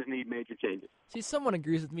does need major changes. See, someone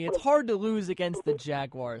agrees with me. It's hard to lose against the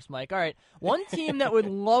Jaguars, Mike. All right, one team that would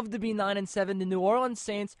love to be 9-7, the New Orleans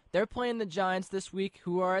Saints. They're playing the Giants this week,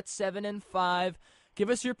 who are at 7-5. Give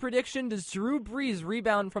us your prediction. Does Drew Brees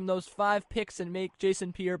rebound from those 5 picks and make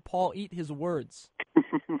Jason Pierre-Paul eat his words?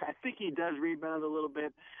 I think he does rebound a little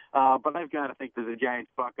bit, but I've got to think that the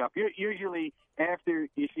Giants buck up. Usually after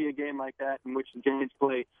you see a game like that in which the Giants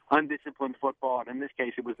play undisciplined football, and in this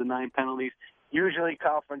case it was the 9 penalties, usually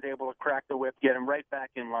Coughlин's able to crack the whip, get him right back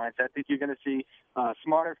in line. So I think you're going to see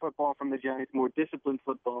smarter football from the Giants, more disciplined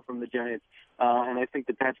football from the Giants, and I think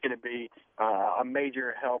that that's going to be a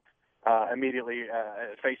major help immediately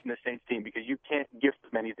facing the Saints team, because you can't gift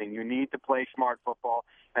them anything. You need to play smart football,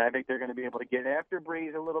 and I think they're going to be able to get after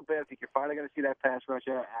Breeze a little bit. I think you're finally going to see that pass rush.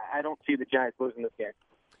 I don't see the Giants losing this game.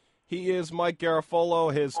 He is Mike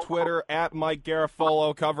Garafolo. His Twitter, at Mike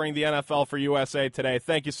Garafolo, covering the NFL for USA Today.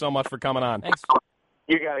 Thank you so much for coming on. Thanks.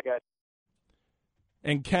 You got it, guys.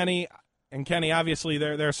 And Kenny, obviously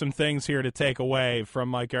there are some things here to take away from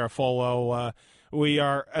Mike Garafolo. We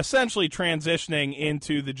are essentially transitioning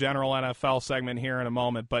into the general NFL segment here in a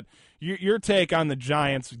moment, but your take on the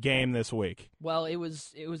Giants game this week? Well, it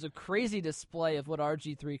was a crazy display of what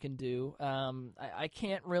RG3 can do. I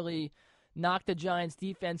can't really knock the Giants'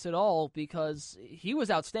 defense at all, because he was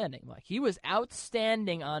outstanding. Like, he was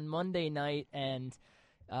outstanding on Monday night, and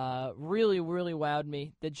really, really wowed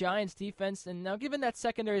me. The Giants' defense, and now given that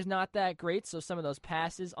secondary is not that great, so some of those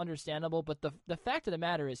passes, understandable, but the fact of the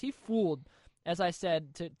matter is he fooled, as I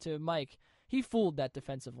said to Mike, he fooled that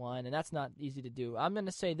defensive line, and that's not easy to do. I'm going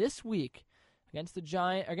to say this week against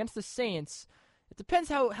the Saints, it depends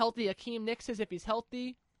how healthy Akeem Nicks is. If he's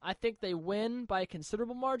healthy, I think they win by a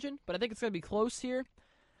considerable margin, but I think it's going to be close here.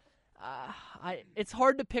 It's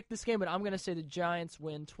hard to pick this game, but I'm going to say the Giants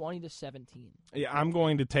win 20-17. Yeah, I'm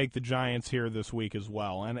going to take the Giants here this week as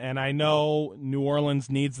well, and I know New Orleans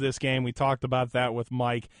needs this game. We talked about that with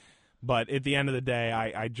Mike. But at the end of the day,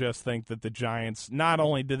 I just think that the Giants, not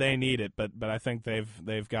only do they need it, but I think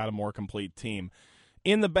they've got a more complete team.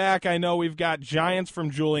 In the back, I know we've got Giants from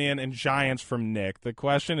Julian and Giants from Nick. The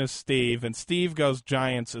question is Steve, and Steve goes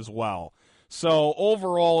Giants as well. So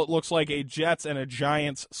overall, it looks like a Jets and a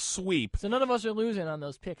Giants sweep. So none of us are losing on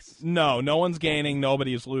those picks. No one's gaining.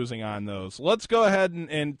 Nobody is losing on those. Let's go ahead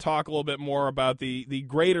and talk a little bit more about the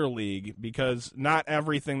greater league, because not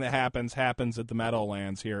everything that happens at the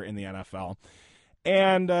Meadowlands here in the NFL.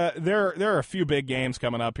 And there are a few big games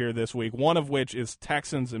coming up here this week, one of which is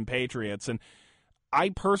Texans and Patriots. And I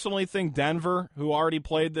personally think Denver, who already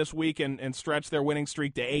played this week and stretched their winning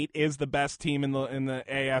streak to 8, is the best team in the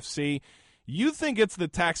AFC. You think it's the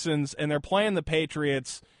Texans, and they're playing the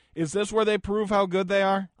Patriots. Is this where they prove how good they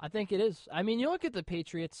are? I think it is. I mean, you look at the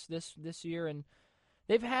Patriots this year, and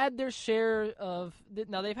they've had their share of –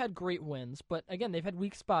 now, they've had great wins, but, again, they've had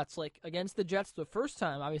weak spots. Like against the Jets the first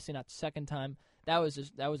time, obviously not the second time. That was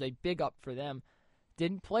a big up for them.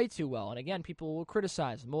 Didn't play too well. And, again, people will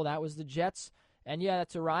criticize them. Well, that was the Jets. And, yeah,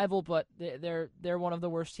 it's a rival, but they're one of the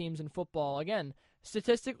worst teams in football. Again,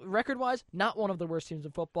 record-wise, not one of the worst teams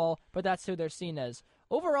in football, but that's who they're seen as.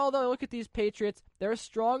 Overall, though, look at these Patriots. They're a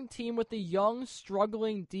strong team with a young,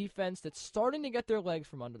 struggling defense that's starting to get their legs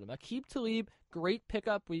from under them. Aqib Talib, great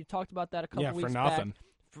pickup. We talked about that a couple weeks back.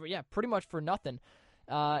 Pretty much for nothing.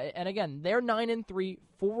 And again, they're 9-3,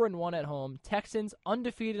 4-1 at home. Texans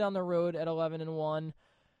undefeated on the road at 11-1.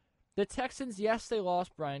 The Texans, yes, they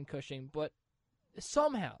lost Brian Cushing, but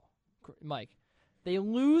somehow, Mike, they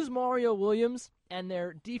lose Mario Williams, and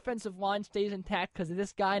their defensive line stays intact because of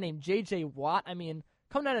this guy named J.J. Watt. I mean,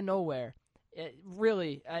 coming out of nowhere.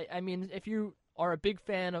 I mean, if you are a big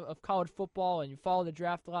fan of college football and you follow the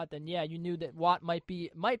draft a lot, then yeah, you knew that Watt might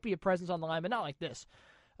be a presence on the line, but not like this.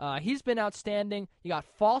 He's been outstanding. You got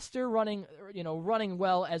Foster running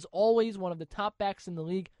well as always, one of the top backs in the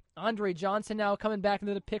league. Andre Johnson now coming back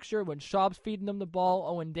into the picture when Schaub's feeding them the ball.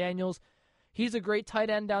 Owen Daniels. He's a great tight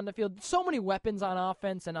end down the field. So many weapons on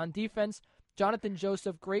offense and on defense. Jonathan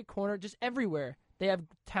Joseph, great corner, just everywhere. They have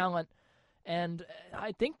talent. And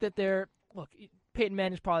I think that Peyton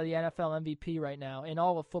Manning's probably the NFL MVP right now. In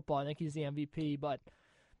all of football, I think he's the MVP. But,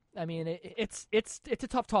 I mean, it's a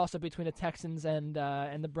tough toss-up between the Texans and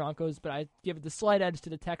the Broncos, but I give it the slight edge to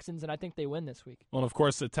the Texans, and I think they win this week. Well, of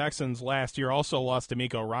course, the Texans last year also lost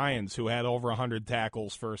D'Amico Ryans, who had over 100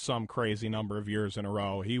 tackles for some crazy number of years in a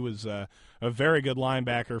row. He was a very good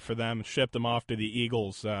linebacker for them, shipped him off to the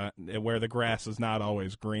Eagles, where the grass is not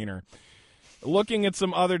always greener. Looking at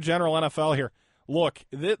some other general NFL here, look,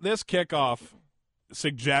 this kickoff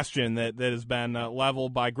suggestion that has been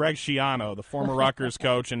leveled by Greg Schiano, the former Rutgers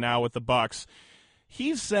coach and now with the Bucs.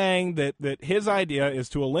 He's saying that his idea is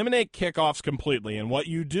to eliminate kickoffs completely, and what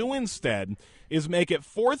you do instead is make it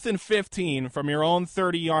 4th and 15 from your own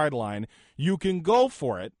 30-yard line. You can go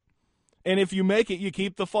for it, and if you make it, you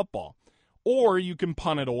keep the football. Or you can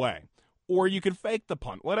punt it away. Or you can fake the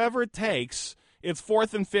punt. Whatever it takes, it's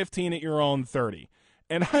 4th and 15 at your own 30.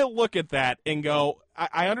 And I look at that and go,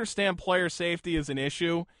 I understand player safety is an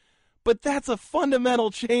issue, but that's a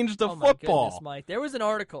fundamental change to oh football. My goodness, Mike. There was an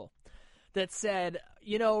article that said,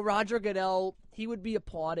 Roger Goodell, he would be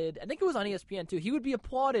applauded. I think it was on ESPN too. He would be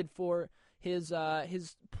applauded for his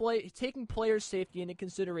taking players' safety into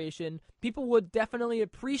consideration. People would definitely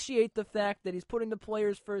appreciate the fact that he's putting the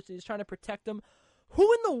players first. He's trying to protect them.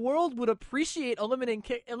 Who in the world would appreciate eliminating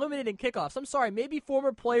kickoffs? I'm sorry, maybe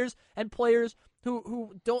former players and players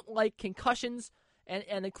who don't like concussions,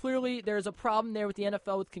 and clearly there's a problem there with the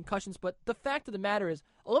NFL with concussions. But the fact of the matter is,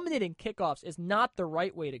 eliminating kickoffs is not the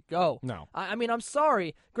right way to go. No. I mean, I'm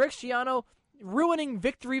sorry. Greg Schiano ruining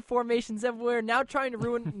victory formations everywhere, now trying to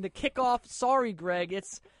ruin the kickoff. Sorry, Greg.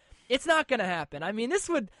 It's not going to happen. I mean, this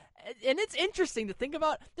would, and it's interesting to think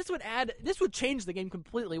about, this would change the game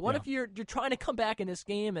completely. What if you're trying to come back in this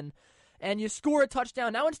game and you score a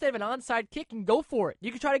touchdown? Now instead of an onside kick, you can go for it.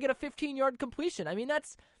 You can try to get a 15-yard completion. I mean,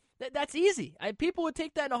 that's easy. People would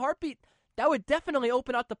take that in a heartbeat. That would definitely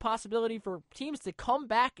open up the possibility for teams to come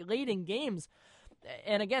back late in games.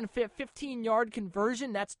 And again, 15-yard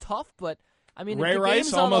conversion, that's tough, but I mean, Ray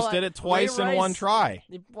Rice almost did it twice in one try.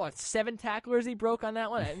 7 tacklers he broke on that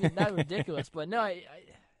one? I mean, that's ridiculous. But no,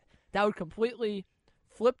 that would completely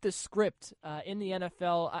flip the script in the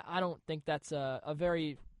NFL. I don't think that's a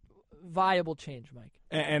very viable change, Mike.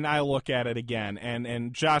 And I look at it again,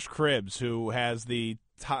 and Josh Cribbs, who has the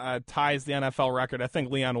ties the NFL record. I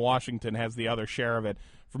think Leon Washington has the other share of it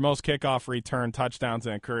for most kickoff return touchdowns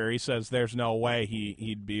in a career. He says there's no way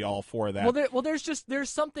he'd be all for that. There's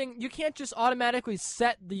something, you can't just automatically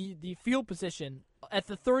set the field position at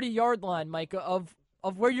the 30-yard line, Mike, of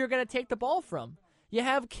where you're going to take the ball from. You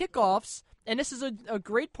have kickoffs, and this is a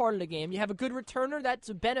great part of the game. You have a good returner, that's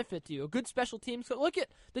a benefit to you. A good special teams. So look at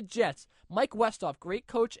the Jets. Mike Westhoff, great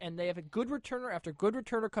coach, and they have a good returner after good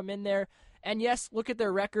returner come in there. And yes, look at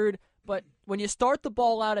their record, but when you start the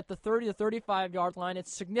ball out at the 30 to 35-yard line,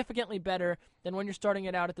 it's significantly better than when you're starting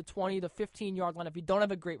it out at the 20 to 15-yard line if you don't have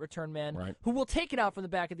a great return man who will take it out from the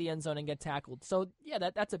back of the end zone and get tackled. So, yeah,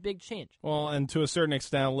 that's a big change. Well, and to a certain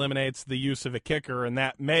extent eliminates the use of a kicker, and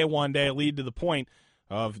that may one day lead to the point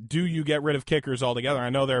of, do you get rid of kickers altogether? I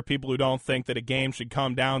know there are people who don't think that a game should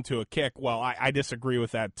come down to a kick. Well, I disagree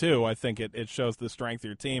with that, too. I think it shows the strength of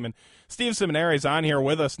your team. And Steve Seminary is on here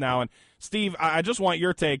with us now. And, Steve, I just want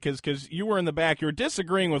your take because you were in the back. You're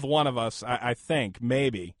disagreeing with one of us, I think,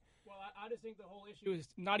 maybe. Well, I just think the whole issue is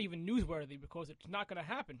not even newsworthy because it's not going to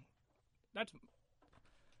happen.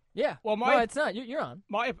 Yeah. Well, no, it's not. You're on.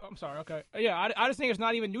 I'm sorry. Okay. Yeah, I just think it's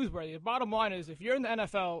not even newsworthy. The bottom line is, if you're in the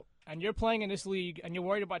NFL and you're playing in this league and you're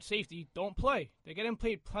worried about safety, don't play. They're getting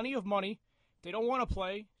paid plenty of money. If they don't want to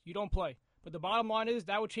play, you don't play. But the bottom line is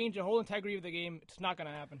that would change the whole integrity of the game. It's not going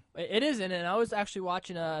to happen. It isn't, and I was actually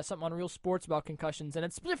watching something on Real Sports about concussions, and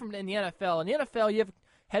it's different in the NFL. In the NFL, you have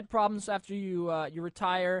head problems after you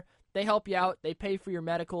retire. They help you out. They pay for your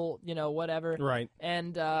medical, whatever. Right.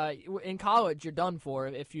 And in college, you're done for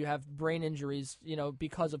if you have brain injuries,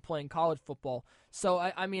 because of playing college football. So,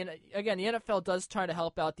 I mean, again, the NFL does try to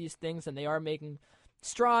help out these things, and they are making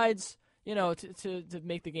strides, to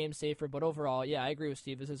make the game safer. But overall, yeah, I agree with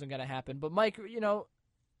Steve. This isn't going to happen. But, Mike,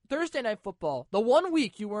 Thursday Night Football, the 1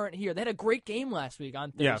 week you weren't here, they had a great game last week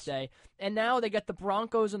on Thursday. Yes. And now they got the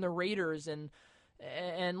Broncos and the Raiders, and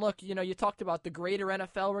look, you talked about the greater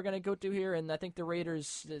NFL we're going to go to here, and I think the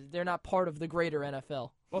Raiders, they're not part of the greater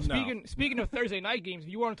NFL. Well, speaking of Thursday night games, if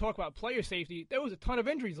you want to talk about player safety, there was a ton of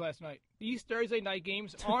injuries last night. These Thursday night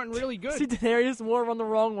games aren't really good. See Denarius Moore run the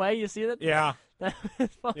wrong way? You see that? Yeah.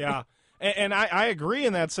 Yeah. And I agree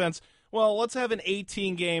in that sense. Well, let's have an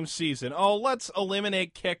 18-game season. Oh, let's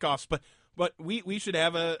eliminate kickoffs, but we should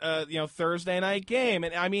have a Thursday night game.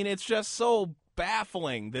 And I mean, it's just so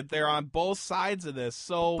baffling that they're on both sides of this.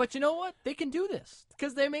 So, but you know what? They can do this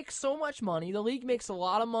because they make so much money. The league makes a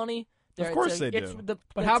lot of money. Of course they do. It's the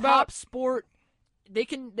top sport. They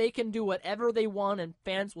can do whatever they want, and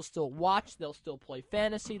fans will still watch. They'll still play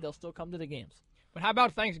fantasy. They'll still come to the games. But how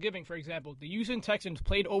about Thanksgiving, for example? The Houston Texans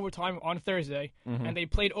played overtime on Thursday, and they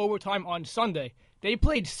played overtime on Sunday. They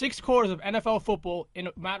played 6 quarters of NFL football in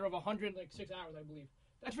a matter of 106 hours, I believe.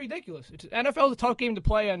 That's ridiculous. NFL is a tough game to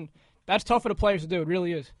play, and that's tough for the players to do. It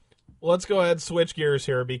really is. Well, let's go ahead and switch gears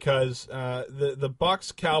here because the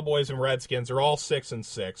Bucs, Cowboys, and Redskins are all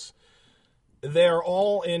 6-6. They're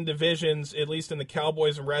all in divisions, at least in the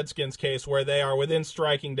Cowboys and Redskins case, where they are within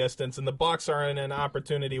striking distance, and the Bucs are in an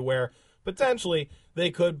opportunity where potentially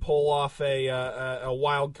they could pull off a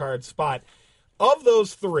wild card spot. Of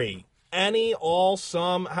those three, any, all,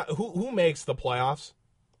 some, who makes the playoffs?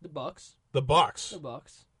 The Bucs. The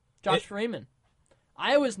Bucs. Josh Freeman.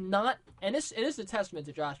 I was not, and it is a testament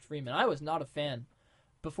to Josh Freeman. I was not a fan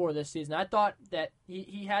before this season. I thought that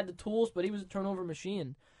he had the tools, but he was a turnover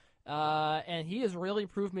machine. And he has really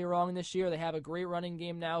proved me wrong this year. They have a great running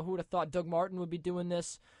game now. Who would have thought Doug Martin would be doing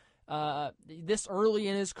this this early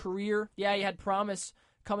in his career? Yeah, he had promise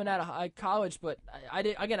coming out of college, but I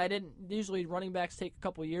didn't. Usually running backs take a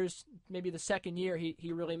couple years. Maybe the second year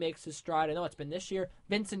he really makes his stride. I know it's been this year.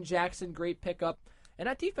 Vincent Jackson, great pickup. And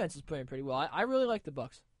that defense is playing pretty well. I really like the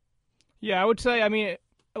Bucs. Yeah, I would say,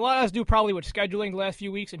 a lot has to do probably with scheduling the last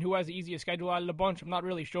few weeks and who has the easiest schedule out of the bunch. I'm not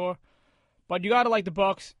really sure. But you got to like the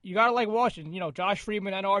Bucs. You got to like Washington. Josh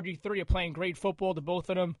Freeman and RG3 are playing great football, the both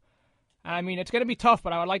of them. It's going to be tough,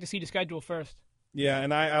 but I would like to see the schedule first. Yeah,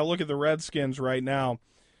 and I look at the Redskins right now,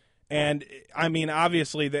 and,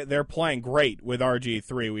 obviously they're playing great with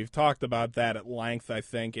RG3. We've talked about that at length, I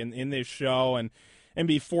think, in this show and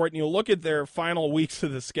before it. And you look at their final weeks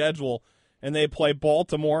of the schedule, and they play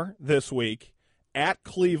Baltimore this week, at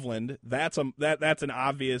Cleveland. That's an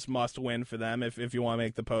obvious must-win for them if you want to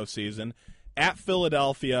make the postseason. At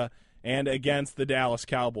Philadelphia and against the Dallas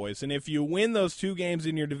Cowboys. And if you win those two games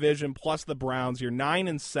in your division plus the Browns, you're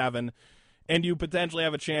 9-7, and you potentially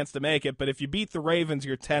have a chance to make it. But if you beat the Ravens,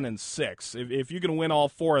 you're 10-6. If you can win all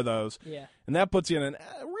four of those, yeah, and that puts you in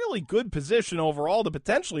a really good position overall to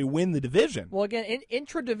potentially win the division. Well, again,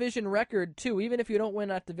 intra-division record, too, even if you don't win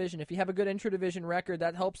that division, if you have a good intra-division record,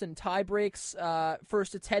 that helps in tie breaks.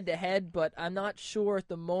 First, it's head-to-head, but I'm not sure at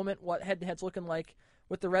the moment what head-to-head's looking like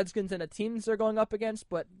with the Redskins and the teams they're going up against,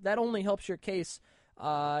 but that only helps your case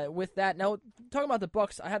with that. Now, talking about the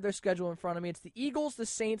Bucs, I have their schedule in front of me. It's the Eagles, the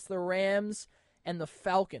Saints, the Rams, and the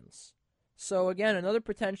Falcons. So, again, another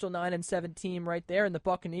potential 9-7 team right there. And the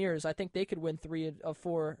Buccaneers, I think they could win 3 of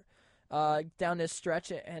 4 down this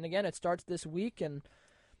stretch. And, again, it starts this week, and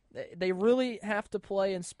they really have to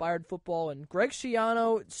play inspired football. And Greg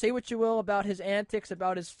Schiano, say what you will about his antics,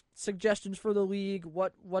 about his suggestions for the league,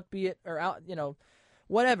 what be it, or out,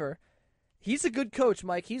 whatever. He's a good coach,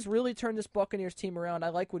 Mike. He's really turned this Buccaneers team around. I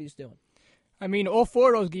like what he's doing. All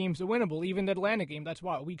 4 of those games are winnable, even the Atlanta game. That's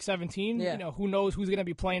what, week 17? Yeah. Who knows who's going to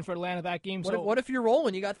be playing for Atlanta that game. What if you're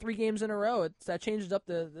rolling? You got 3 games in a row. That changes up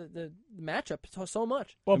the matchup so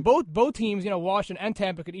much. Well, both teams, Washington and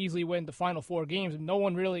Tampa could easily win the final 4 games. No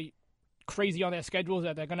one really crazy on their schedules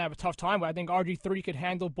that they're going to have a tough time. But I think RG3 could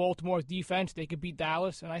handle Baltimore's defense. They could beat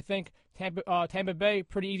Dallas. And I think Tampa Bay,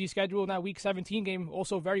 pretty easy schedule in that week 17 game,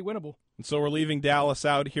 also very winnable. And so we're leaving Dallas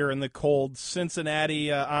out here in the cold.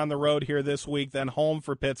 Cincinnati on the road here this week, then home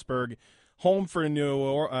for Pittsburgh, home for New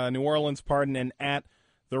Orleans, and at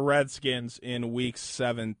the Redskins in week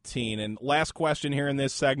 17. And last question here in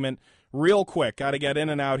this segment, real quick, got to get in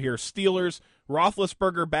and out here. Steelers,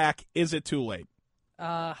 Roethlisberger back, is it too late?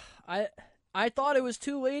 I thought it was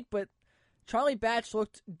too late, but Charlie Batch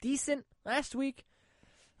looked decent last week.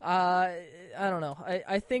 I don't know.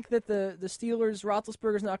 I think that the Steelers,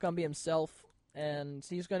 Roethlisberger's not going to be himself, and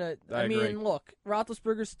he's going to. I mean, look,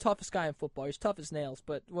 Roethlisberger's the toughest guy in football. He's tough as nails.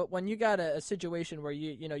 But when you got a situation where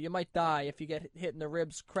you might die if you get hit in the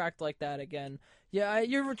ribs, cracked like that again. Yeah,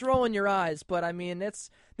 you're rolling your eyes, but I mean, this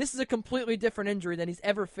is a completely different injury than he's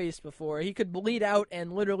ever faced before. He could bleed out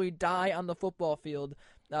and literally die on the football field,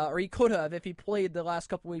 or he could have if he played the last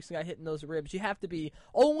couple weeks and got hit in those ribs. You have to be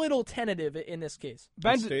a little tentative in this case.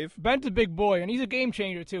 Ben's a big boy, and he's a game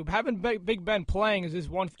changer too. Having Big Ben playing is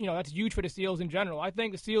one, that's huge for the Steelers in general. I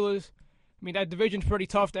think the Steelers, that division's pretty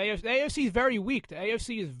tough. The AFC is very weak. The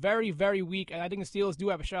AFC is very, very weak, and I think the Steelers do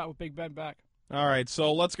have a shot with Big Ben back. All right,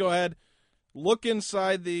 so let's go ahead. Look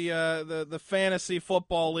inside the fantasy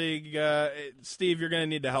football league. Steve, you're going to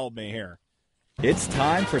need to help me here. It's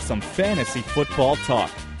time for some fantasy football talk.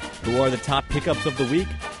 Who are the top pickups of the week?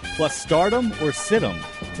 Plus start 'em or sit 'em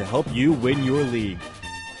to help you win your league.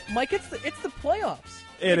 Mike, it's the playoffs.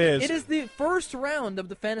 It is. It is the first round of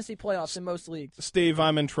the fantasy playoffs in most leagues. Steve,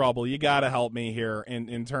 I'm in trouble. You got to help me here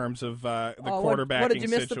in terms of the quarterbacking what, did you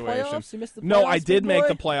miss situation. The playoffs? You missed the playoffs? No, I did make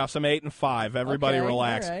the playoffs. I'm 8-5. Everybody okay,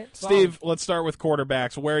 relax. All right. Steve, let's start with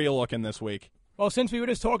quarterbacks. Where are you looking this week? Well, since we were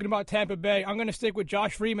just talking about Tampa Bay, I'm going to stick with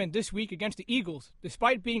Josh Freeman this week against the Eagles.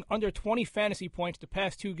 Despite being under 20 fantasy points the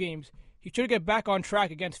past 2 games, he should get back on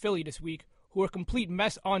track against Philly this week, who are a complete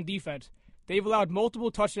mess on defense. They've allowed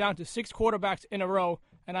multiple touchdowns to 6 quarterbacks in a row,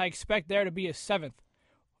 and I expect there to be a 7th.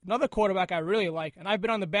 Another quarterback I really like, and I've been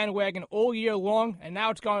on the bandwagon all year long, and now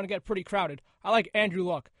it's going to get pretty crowded. I like Andrew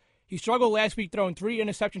Luck. He struggled last week throwing 3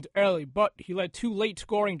 interceptions early, but he led 2 late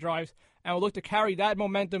scoring drives, and will look to carry that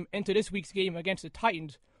momentum into this week's game against the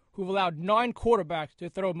Titans, who've allowed 9 quarterbacks to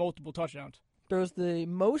throw multiple touchdowns. Throws the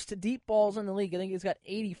most deep balls in the league. I think he's got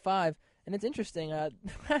 85. And it's interesting.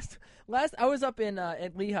 Last I was up in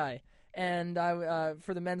at Lehigh, and I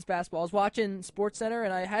for the men's basketball. I was watching SportsCenter,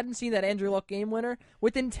 and I hadn't seen that Andrew Luck game winner.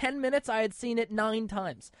 Within 10 minutes, I had seen it 9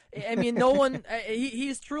 times. I mean, no one.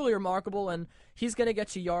 He's truly remarkable, and he's going to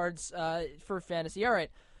get you yards for fantasy. All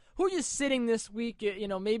right, who are you sitting this week? You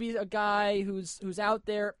know, maybe a guy who's out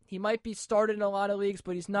there. He might be started in a lot of leagues,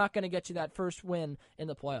 but he's not going to get you that first win in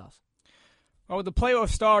the playoffs. Well, with the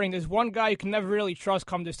playoffs starting, there's one guy you can never really trust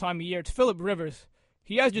come this time of year. It's Phillip Rivers.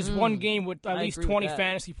 He has just one game with at least 20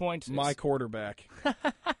 fantasy points. My quarterback.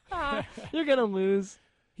 You're going to lose.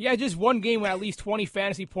 He has just one game with at least 20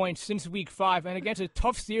 fantasy points since Week 5, and against a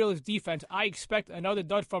tough Steelers defense, I expect another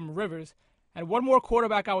dud from Rivers. And one more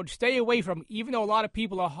quarterback I would stay away from, even though a lot of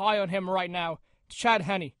people are high on him right now, Chad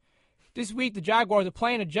Henne. This week, the Jaguars are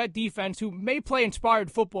playing a Jet defense who may play inspired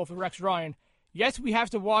football for Rex Ryan. Yes, we have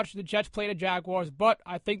to watch the Jets play the Jaguars, but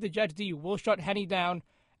I think the Jets D will shut Henne down,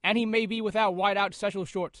 and he may be without wideout Cecil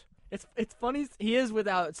Shorts. It's funny. He is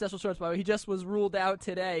without Cecil Shorts, by the way. He just was ruled out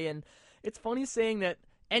today, and it's funny saying that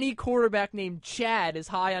any quarterback named Chad is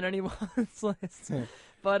high on anyone's list.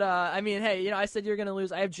 But, I mean, hey, I said you're going to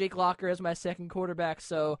lose. I have Jake Locker as my second quarterback,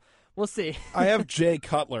 so we'll see. I have Jay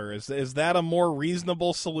Cutler. Is that a more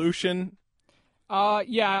reasonable solution?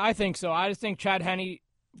 Yeah, I think so. I just think Chad Henne,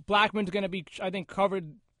 Blackman's going to be, I think,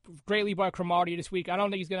 covered greatly by Cromartie this week. I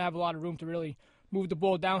don't think he's going to have a lot of room to really move the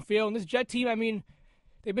ball downfield. And this Jet team, I mean,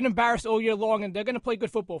 they've been embarrassed all year long, and they're going to play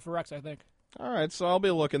good football for Rex, I think. All right, so I'll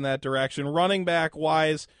be looking that direction. Running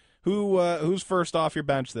back-wise, who's first off your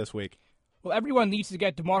bench this week? Well, everyone needs to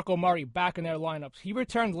get DeMarco Murray back in their lineups. He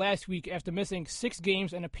returned last week after missing 6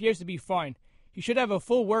 games and appears to be fine. He should have a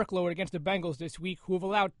full workload against the Bengals this week, who have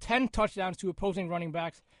allowed 10 touchdowns to opposing running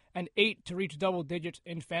backs and 8 to reach double digits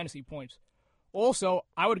in fantasy points. Also,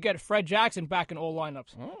 I would get Fred Jackson back in all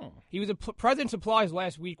lineups. He was a present supplies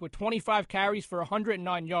last week with 25 carries for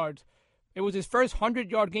 109 yards. It was his first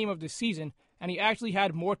 100-yard game of the season, and he actually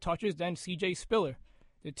had more touches than C.J. Spiller.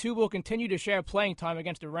 The two will continue to share playing time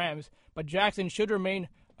against the Rams, but Jackson should remain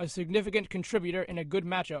a significant contributor in a good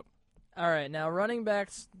matchup. All right, now running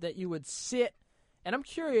backs that you would sit, and I'm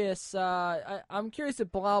curious. I'm curious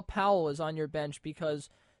if Bilal Powell is on your bench because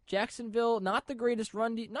Jacksonville, not the greatest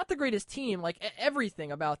not the greatest team. Like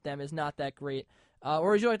everything about them is not that great.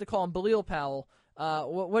 Or as you like to call him, Bilal Powell.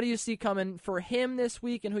 What do you see coming for him this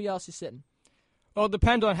week, and who else you sitting? Well, it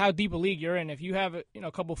depends on how deep a league you're in. If you have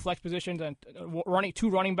a couple flex positions and two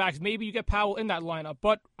running backs, maybe you get Powell in that lineup.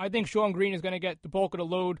 But I think Sean Green is going to get the bulk of the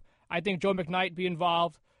load. I think Joe McKnight be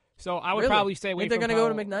involved. So I would probably stay away from Powell. Think they're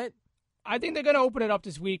going to go to McKnight? I think they're going to open it up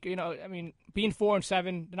this week. I mean, being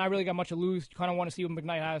 4-7, they're not really got much to lose. You kind of want to see what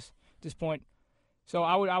McKnight has at this point. So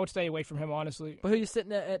I would stay away from him, honestly. But who are you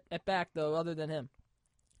sitting at back, though, other than him?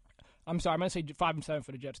 I'm sorry, I'm going to say 5-7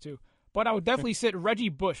 for the Jets, too. But I would definitely sit Reggie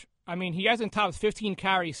Bush. I mean, he hasn't topped 15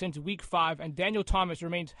 carries since Week 5, and Daniel Thomas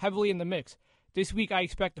remains heavily in the mix. This week, I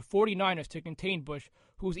expect the 49ers to contain Bush,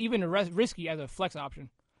 who's even risky as a flex option.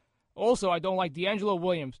 Also, I don't like D'Angelo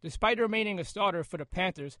Williams. Despite remaining a starter for the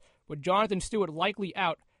Panthers, with Jonathan Stewart likely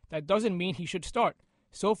out, that doesn't mean he should start.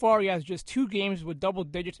 So far, he has just 2 games with double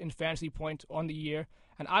digits in fantasy points on the year,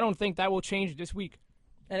 and I don't think that will change this week.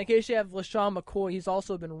 And in case you have LaShawn McCoy, he's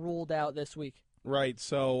also been ruled out this week. Right,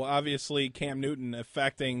 so obviously Cam Newton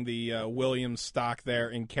affecting the Williams stock there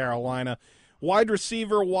in Carolina. Wide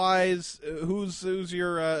receiver-wise, who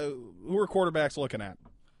are quarterbacks looking at?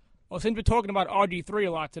 Well, since we're talking about RG3 a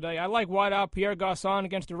lot today, I like wideout Pierre Garçon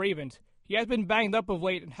against the Ravens. He has been banged up of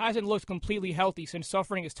late and hasn't looked completely healthy since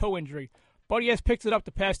suffering his toe injury, but he has picked it up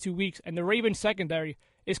the past 2 weeks, and the Ravens secondary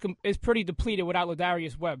is pretty depleted without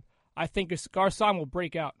Ladarius Webb. I think Garçon will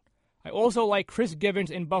break out. I also like Chris Givens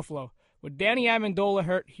in Buffalo. With Danny Amendola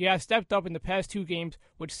hurt, he has stepped up in the past 2 games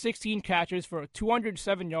with 16 catches for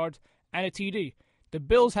 207 yards and a TD. The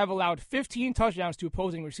Bills have allowed 15 touchdowns to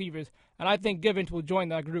opposing receivers, and I think Givens will join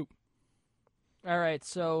that group. All right,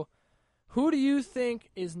 so who do you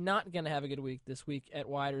think is not going to have a good week this week at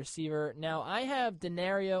wide receiver? Now, I have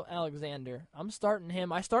Denario Alexander. I'm starting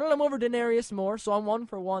him. I started him over Denarius Moore, so I'm 1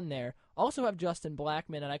 for 1 there. Also have Justin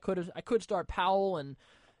Blackman, and I could start Powell and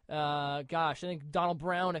I think Donald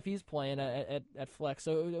Brown if he's playing at flex.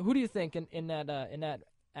 So who do you think in that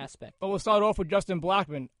aspect? Well, we'll start off with Justin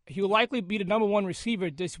Blackman. He'll likely be the number 1 receiver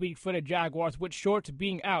this week for the Jaguars, with Shorts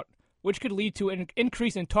being out, which could lead to an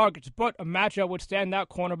increase in targets, but a matchup with standout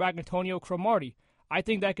cornerback Antonio Cromartie. I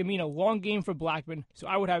think that could mean a long game for Blackman, so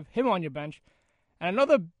I would have him on your bench. And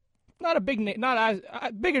another, not a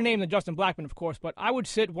bigger name than Justin Blackman, of course, but I would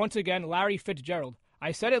sit once again Larry Fitzgerald.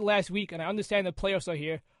 I said it last week, and I understand the playoffs are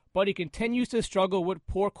here, but he continues to struggle with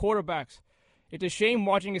poor quarterbacks. It's a shame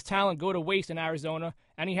watching his talent go to waste in Arizona,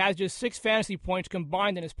 and he has just 6 fantasy points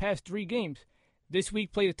combined in his past 3 games. This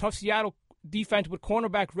week played a tough Seattle defense with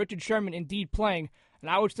cornerback Richard Sherman indeed playing, and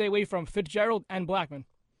I would stay away from Fitzgerald and Blackman.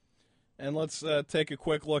 And let's take a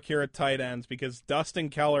quick look here at tight ends because Dustin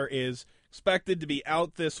Keller is expected to be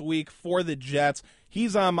out this week for the Jets.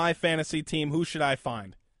 He's on my fantasy team. Who should I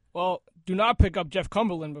find? Well, do not pick up Jeff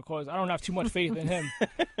Cumberland because I don't have too much faith in him.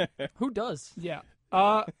 Who does? Yeah.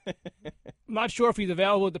 I'm not sure if he's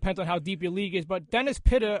available. It depends on how deep your league is. But Dennis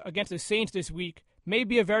Pitta against the Saints this week may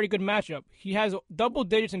be a very good matchup. He has double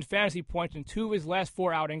digits in fantasy points in 2 of his last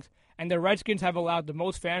 4 outings, and the Redskins have allowed the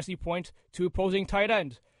most fantasy points to opposing tight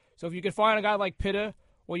ends. So if you could find a guy like Pitta,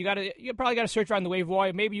 well, you probably got to search around the waiver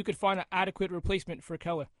wire. Maybe you could find an adequate replacement for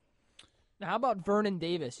Keller. Now, how about Vernon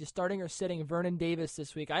Davis? You're starting or sitting Vernon Davis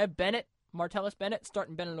this week. I have Bennett, Martellus Bennett,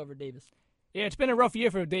 starting Bennett over Davis. Yeah, it's been a rough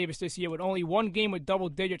year for Davis this year with only 1 game with double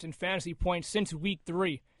digits in fantasy points since week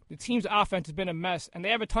 3. The team's offense has been a mess, and they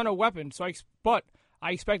have a ton of weapons. But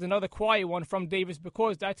I expect another quiet one from Davis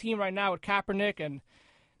because that team right now with Kaepernick and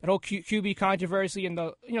that whole QB controversy and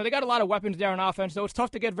they got a lot of weapons there on offense, so it's tough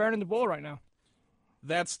to get Vernon the ball right now.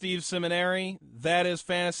 That's Steve Seminary. That is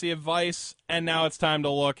fantasy advice, and now it's time to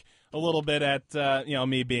look a little bit at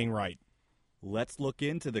me being right. Let's look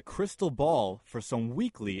into the crystal ball for some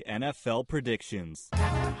weekly NFL predictions.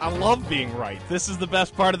 I love being right. This is the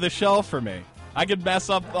best part of the show for me. I could mess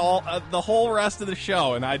up the whole rest of the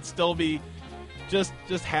show, and I'd still be just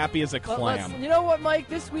happy as a clam. You know what, Mike?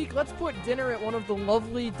 This week, let's put dinner at one of the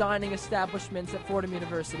lovely dining establishments at Fordham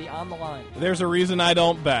University on the line. There's a reason I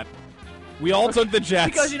don't bet. We all took the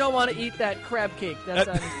Jets. Because you don't want to eat that crab cake. That's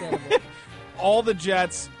understandable. All the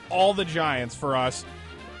Jets, all the Giants for us.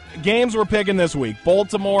 Games we're picking this week.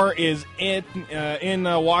 Baltimore is in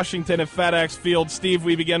Washington at FedEx Field. Steve,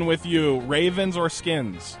 we begin with you. Ravens or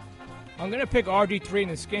Skins? I'm going to pick RG3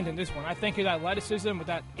 and the Skins in this one. I think his athleticism with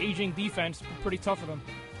that aging defense is pretty tough for them.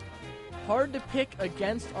 Hard to pick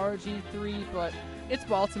against RG3, but it's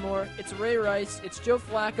Baltimore. It's Ray Rice. It's Joe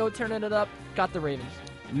Flacco turning it up. Got the Ravens.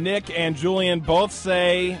 Nick and Julian both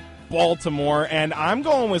say Baltimore, and I'm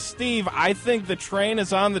going with Steve. I think the train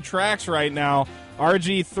is on the tracks right now.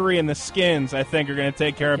 RG3 and the Skins, I think, are going to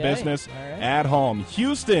take care of business at home.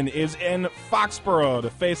 Houston is in Foxborough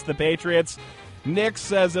to face the Patriots. Nick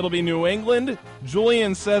says it'll be New England.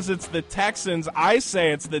 Julian says it's the Texans. I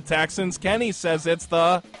say it's the Texans. Kenny says it's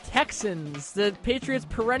the Texans. The Patriots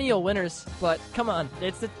perennial winners, but come on.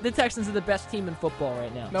 It's the Texans are the best team in football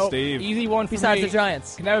right now. Nope. Steve. Easy one for Besides me. the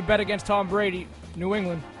Giants. Can never bet against Tom Brady. New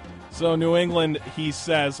England. So New England, he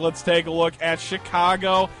says. Let's take a look at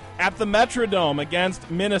Chicago at the Metrodome against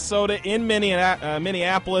Minnesota in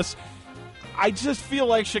Minneapolis. I just feel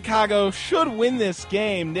like Chicago should win this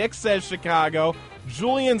game. Nick says Chicago.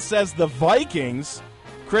 Julian says the Vikings.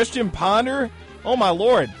 Christian Ponder, oh my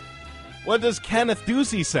Lord. What does Kenneth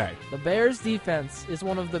Ducey say? The Bears' defense is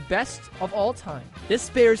one of the best of all time.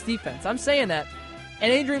 This Bears' defense, I'm saying that.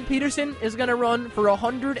 And Adrian Peterson is going to run for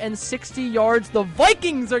 160 yards. The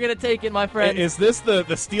Vikings are going to take it, my friend. Is this the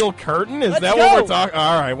steel curtain? Is Let's that go. what we're talking?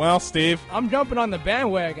 All right, well, Steve. I'm jumping on the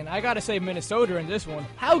bandwagon. I got to say Minnesota in this one.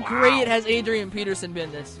 How great has Adrian Peterson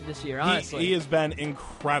been this year, honestly? He has been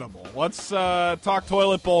incredible. Let's talk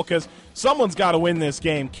toilet bowl because someone's got to win this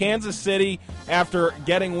game. Kansas City, after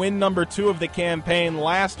getting win number 2 of the campaign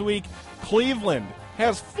last week, Cleveland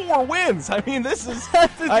has 4 wins. I mean, this is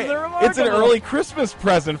it's an early Christmas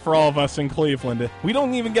present for all of us in Cleveland. We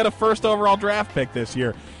don't even get a first overall draft pick this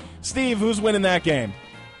year. Steve, who's winning that game?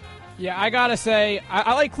 Yeah, I got to say,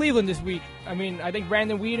 I like Cleveland this week. I mean, I think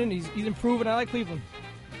Brandon Weeden, he's improving. I like Cleveland.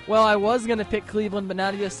 Well, I was going to pick Cleveland, but now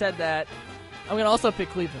that you said that, I'm going to also pick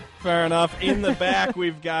Cleveland. Fair enough. In the back,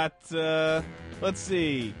 we've got, let's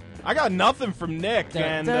see. I got nothing from Nick,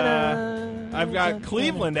 and I've got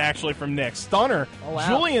Cleveland, actually, from Nick. Stunner. Oh, wow.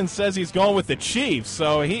 Julian says he's going with the Chiefs,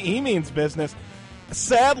 so he means business.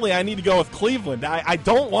 Sadly, I need to go with Cleveland. I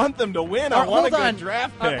don't want them to win. I want a good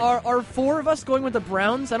draft pick. Are 4 of us going with the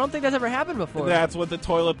Browns? I don't think that's ever happened before. That's what the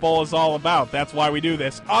toilet bowl is all about. That's why we do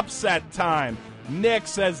this. Upset time. Nick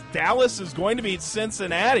says Dallas is going to beat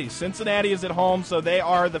Cincinnati. Cincinnati is at home, so they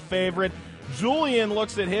are the favorite. Julian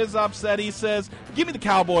looks at his upset. He says, give me the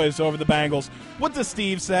Cowboys over the Bengals. What does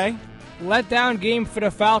Steve say? Letdown game for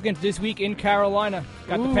the Falcons this week in Carolina.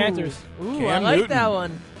 Got the Panthers. Ooh, I like Newton. that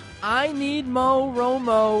one. I need Mo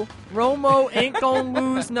Romo. Romo ain't gonna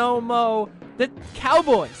lose no Mo. The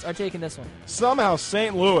Cowboys are taking this one. Somehow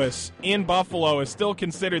St. Louis in Buffalo is still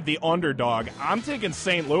considered the underdog. I'm taking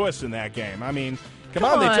St. Louis in that game. I mean, Come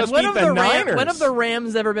on, they just beat the Niners. When have the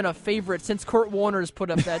Rams ever been a favorite since Kurt Warner's put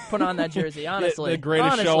on that jersey? Honestly, the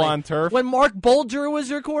greatest show on turf. When Mark Bulger was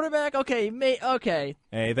your quarterback, okay.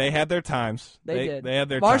 Hey, they had their times. They did. They had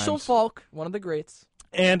their Marshall times. Faulk, one of the greats.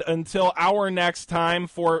 And until our next time,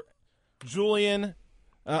 for Julian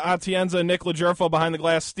Atienza, Nick Lagerfo behind the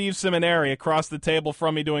glass, Steve Seminary across the table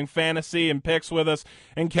from me doing fantasy and picks with us,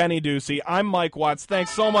 and Kenny Ducey. I'm Mike Watts.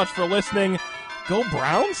 Thanks so much for listening. Go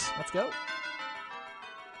Browns. Let's go.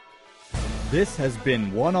 This has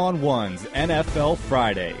been One-on-One's NFL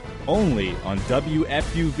Friday, only on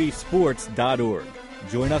WFUVSports.org.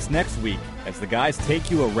 Join us next week as the guys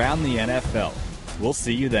take you around the NFL. We'll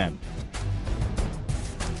see you then.